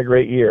not been a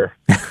great year.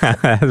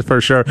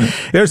 For sure.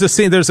 There's a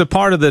scene, there's a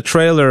part of the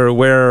trailer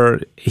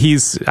where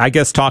he's, I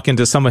guess, talking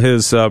to some of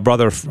his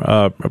brother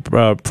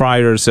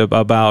priors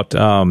about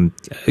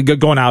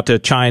going out to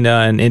China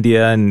and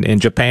India and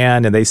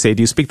Japan, and they say,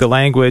 do you speak the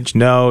language?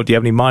 No. Do you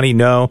have any money?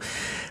 No.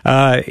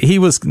 He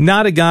was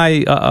not a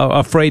guy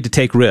afraid to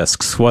take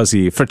risks, was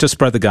he, to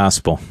spread the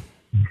gospel?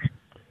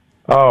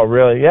 Oh,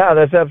 really? Yeah,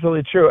 that's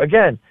absolutely true.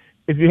 Again,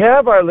 if you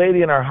have Our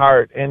Lady in our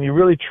heart and you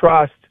really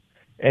trust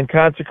and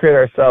consecrate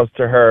ourselves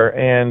to her,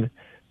 and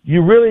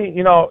you really,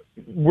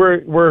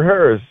 we're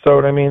hers. So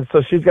what I mean,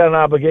 so she's got an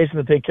obligation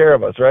to take care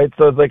of us, right?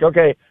 So it's like,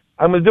 okay,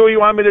 I'm going to do what you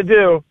want me to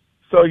do.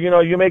 So,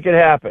 you make it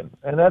happen.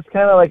 And that's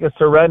kind of like a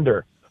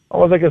surrender,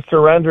 almost like a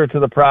surrender to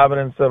the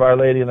providence of Our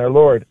Lady and our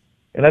Lord.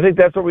 And I think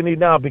that's what we need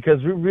now,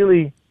 because we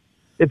really,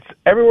 it's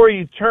everywhere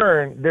you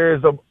turn,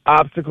 there's an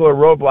obstacle or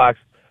roadblocks,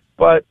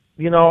 but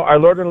our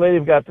Lord and Lady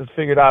have got this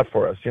figured out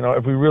for us,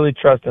 if we really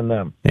trust in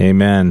them.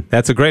 Amen.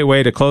 That's a great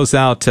way to close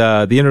out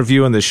the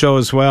interview and the show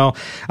as well.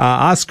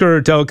 Oscar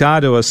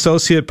Delgado,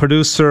 associate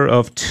producer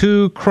of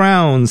Two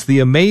Crowns, The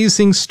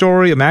Amazing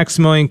Story of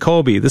Maximilian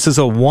Kolbe. This is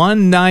a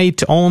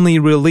one-night only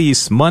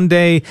release,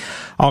 Monday,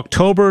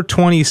 October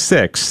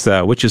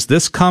 26th, which is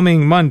this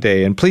coming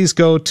Monday. And please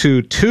go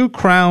to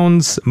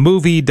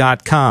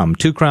twocrownsmovie.com,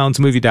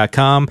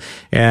 twocrownsmovie.com,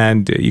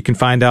 and you can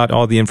find out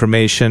all the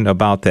information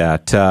about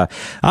that.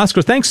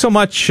 Oscar, thanks so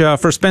much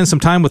for spending some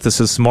time with us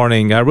this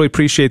morning. I really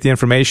appreciate the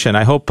information.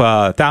 I hope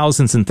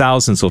thousands and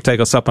thousands will take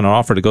us up on our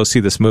offer to go see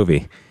this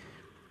movie.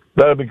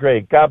 That would be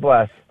great. God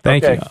bless.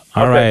 Thank you.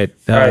 All right.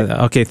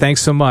 Okay,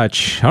 thanks so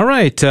much. All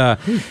right.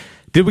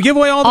 Did we give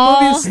away all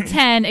the movies? All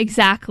 10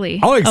 exactly.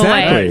 Oh, exactly.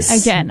 Away,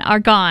 again,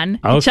 are gone.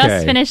 Okay. I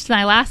just finished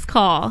my last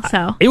call,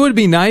 so. It would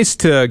be nice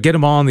to get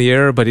them all on the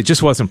air, but it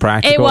just wasn't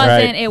practical. It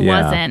wasn't. It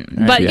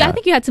wasn't. But I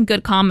think you had some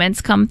good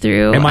comments come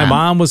through. And my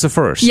mom was the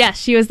first. Yes,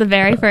 she was the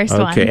very first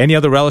one. Okay. Any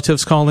other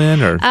relatives call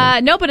in? Or?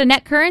 No, but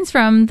Annette Kearns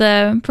from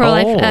the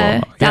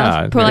pro-life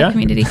Dallas pro-life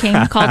community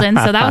called in,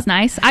 so that was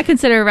nice. I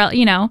consider her,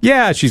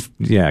 Yeah, she's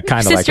kind of like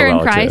a relative. Sister in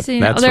Christ.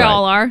 That's they right.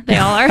 all are. They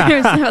all are.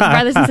 There's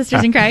brothers and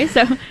sisters in Christ.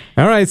 So.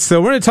 All right, so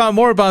we're going to talk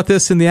more about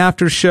this in the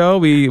after show.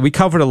 We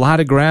covered a lot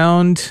of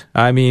ground.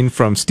 I mean,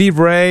 from Steve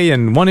Ray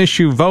and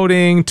one-issue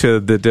voting to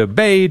the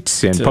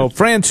debate and Pope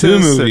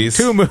Francis.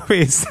 Two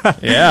movies.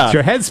 Yeah. Is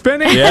your head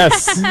spinning?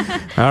 Yes.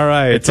 All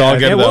right. It's all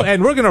good, though.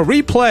 And we're going to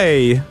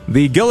replay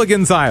the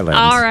Gilligan's Island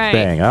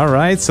thing. All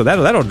right, so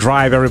that'll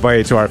drive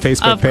everybody to our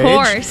Facebook page.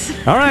 Of course.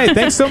 All right,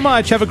 thanks so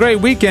much. Have a great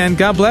weekend.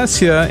 God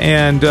bless you.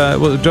 And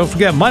don't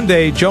forget,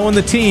 Monday, Joe and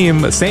the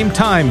team, same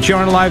time,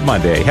 GRN Live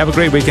Monday. Have a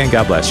great weekend.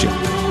 God bless you.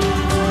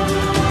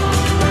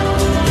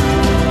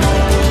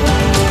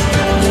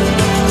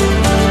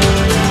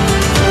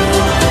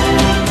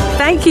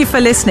 Thank you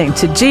for listening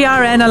to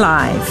GRN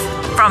Alive.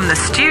 From the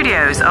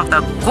studios of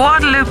the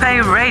Guadalupe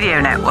Radio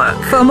Network.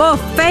 For more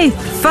faith,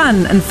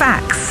 fun, and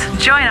facts,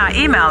 join our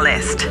email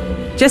list.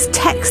 Just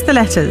text the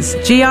letters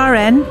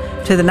GRN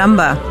to the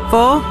number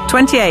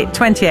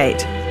 42828.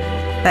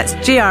 That's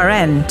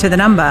GRN to the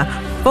number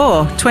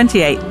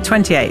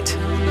 42828.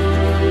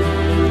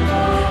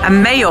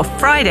 And may your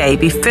Friday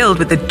be filled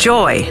with the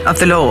joy of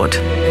the Lord.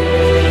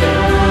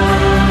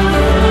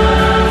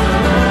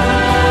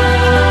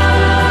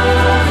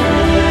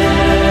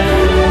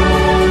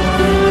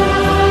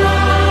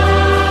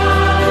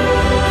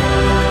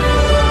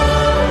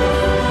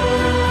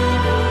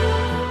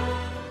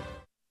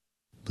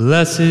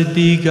 Blessed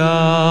be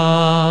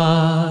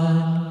God.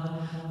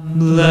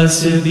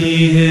 Blessed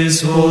be his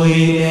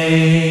holy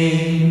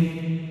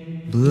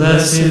name.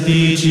 Blessed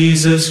be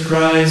Jesus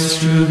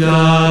Christ, true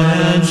God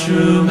and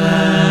true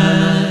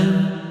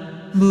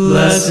man.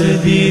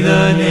 Blessed be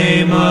the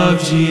name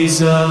of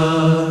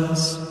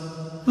Jesus.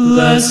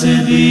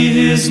 Blessed be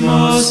his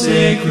most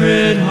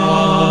sacred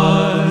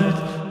heart.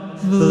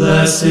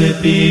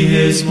 Blessed be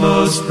his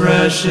most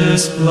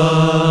precious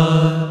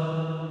blood.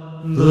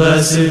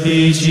 Blessed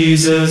be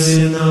Jesus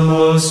in the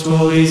most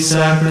holy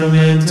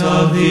sacrament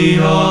of the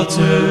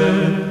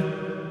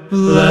altar.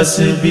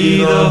 Blessed be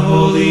the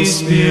Holy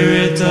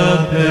Spirit,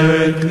 the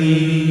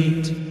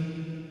Paraclete.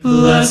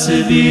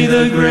 Blessed be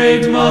the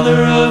great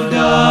Mother of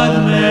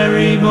God,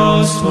 Mary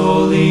most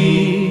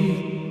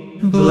holy.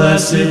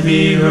 Blessed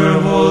be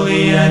her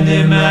holy and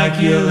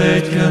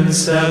immaculate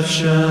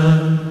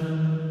conception.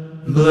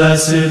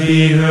 Blessed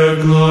be her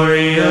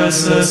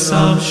glorious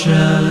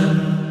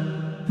assumption.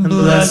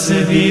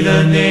 Blessed be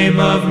the name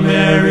of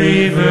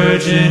Mary,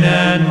 Virgin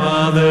and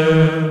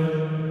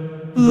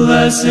Mother.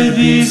 Blessed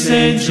be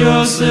Saint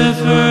Joseph,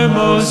 her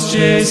most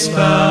chaste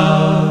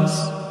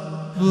spouse.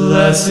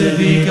 Blessed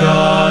be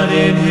God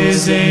in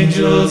his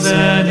angels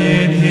and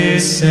in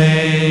his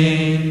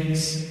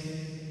saints.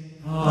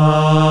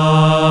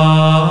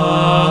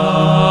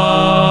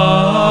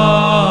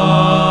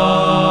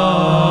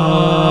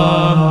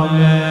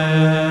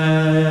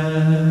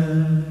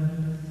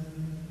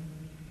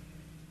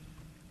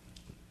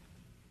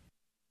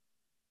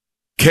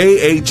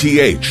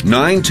 KATH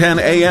 910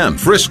 AM,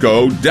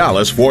 Frisco,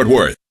 Dallas, Fort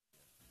Worth.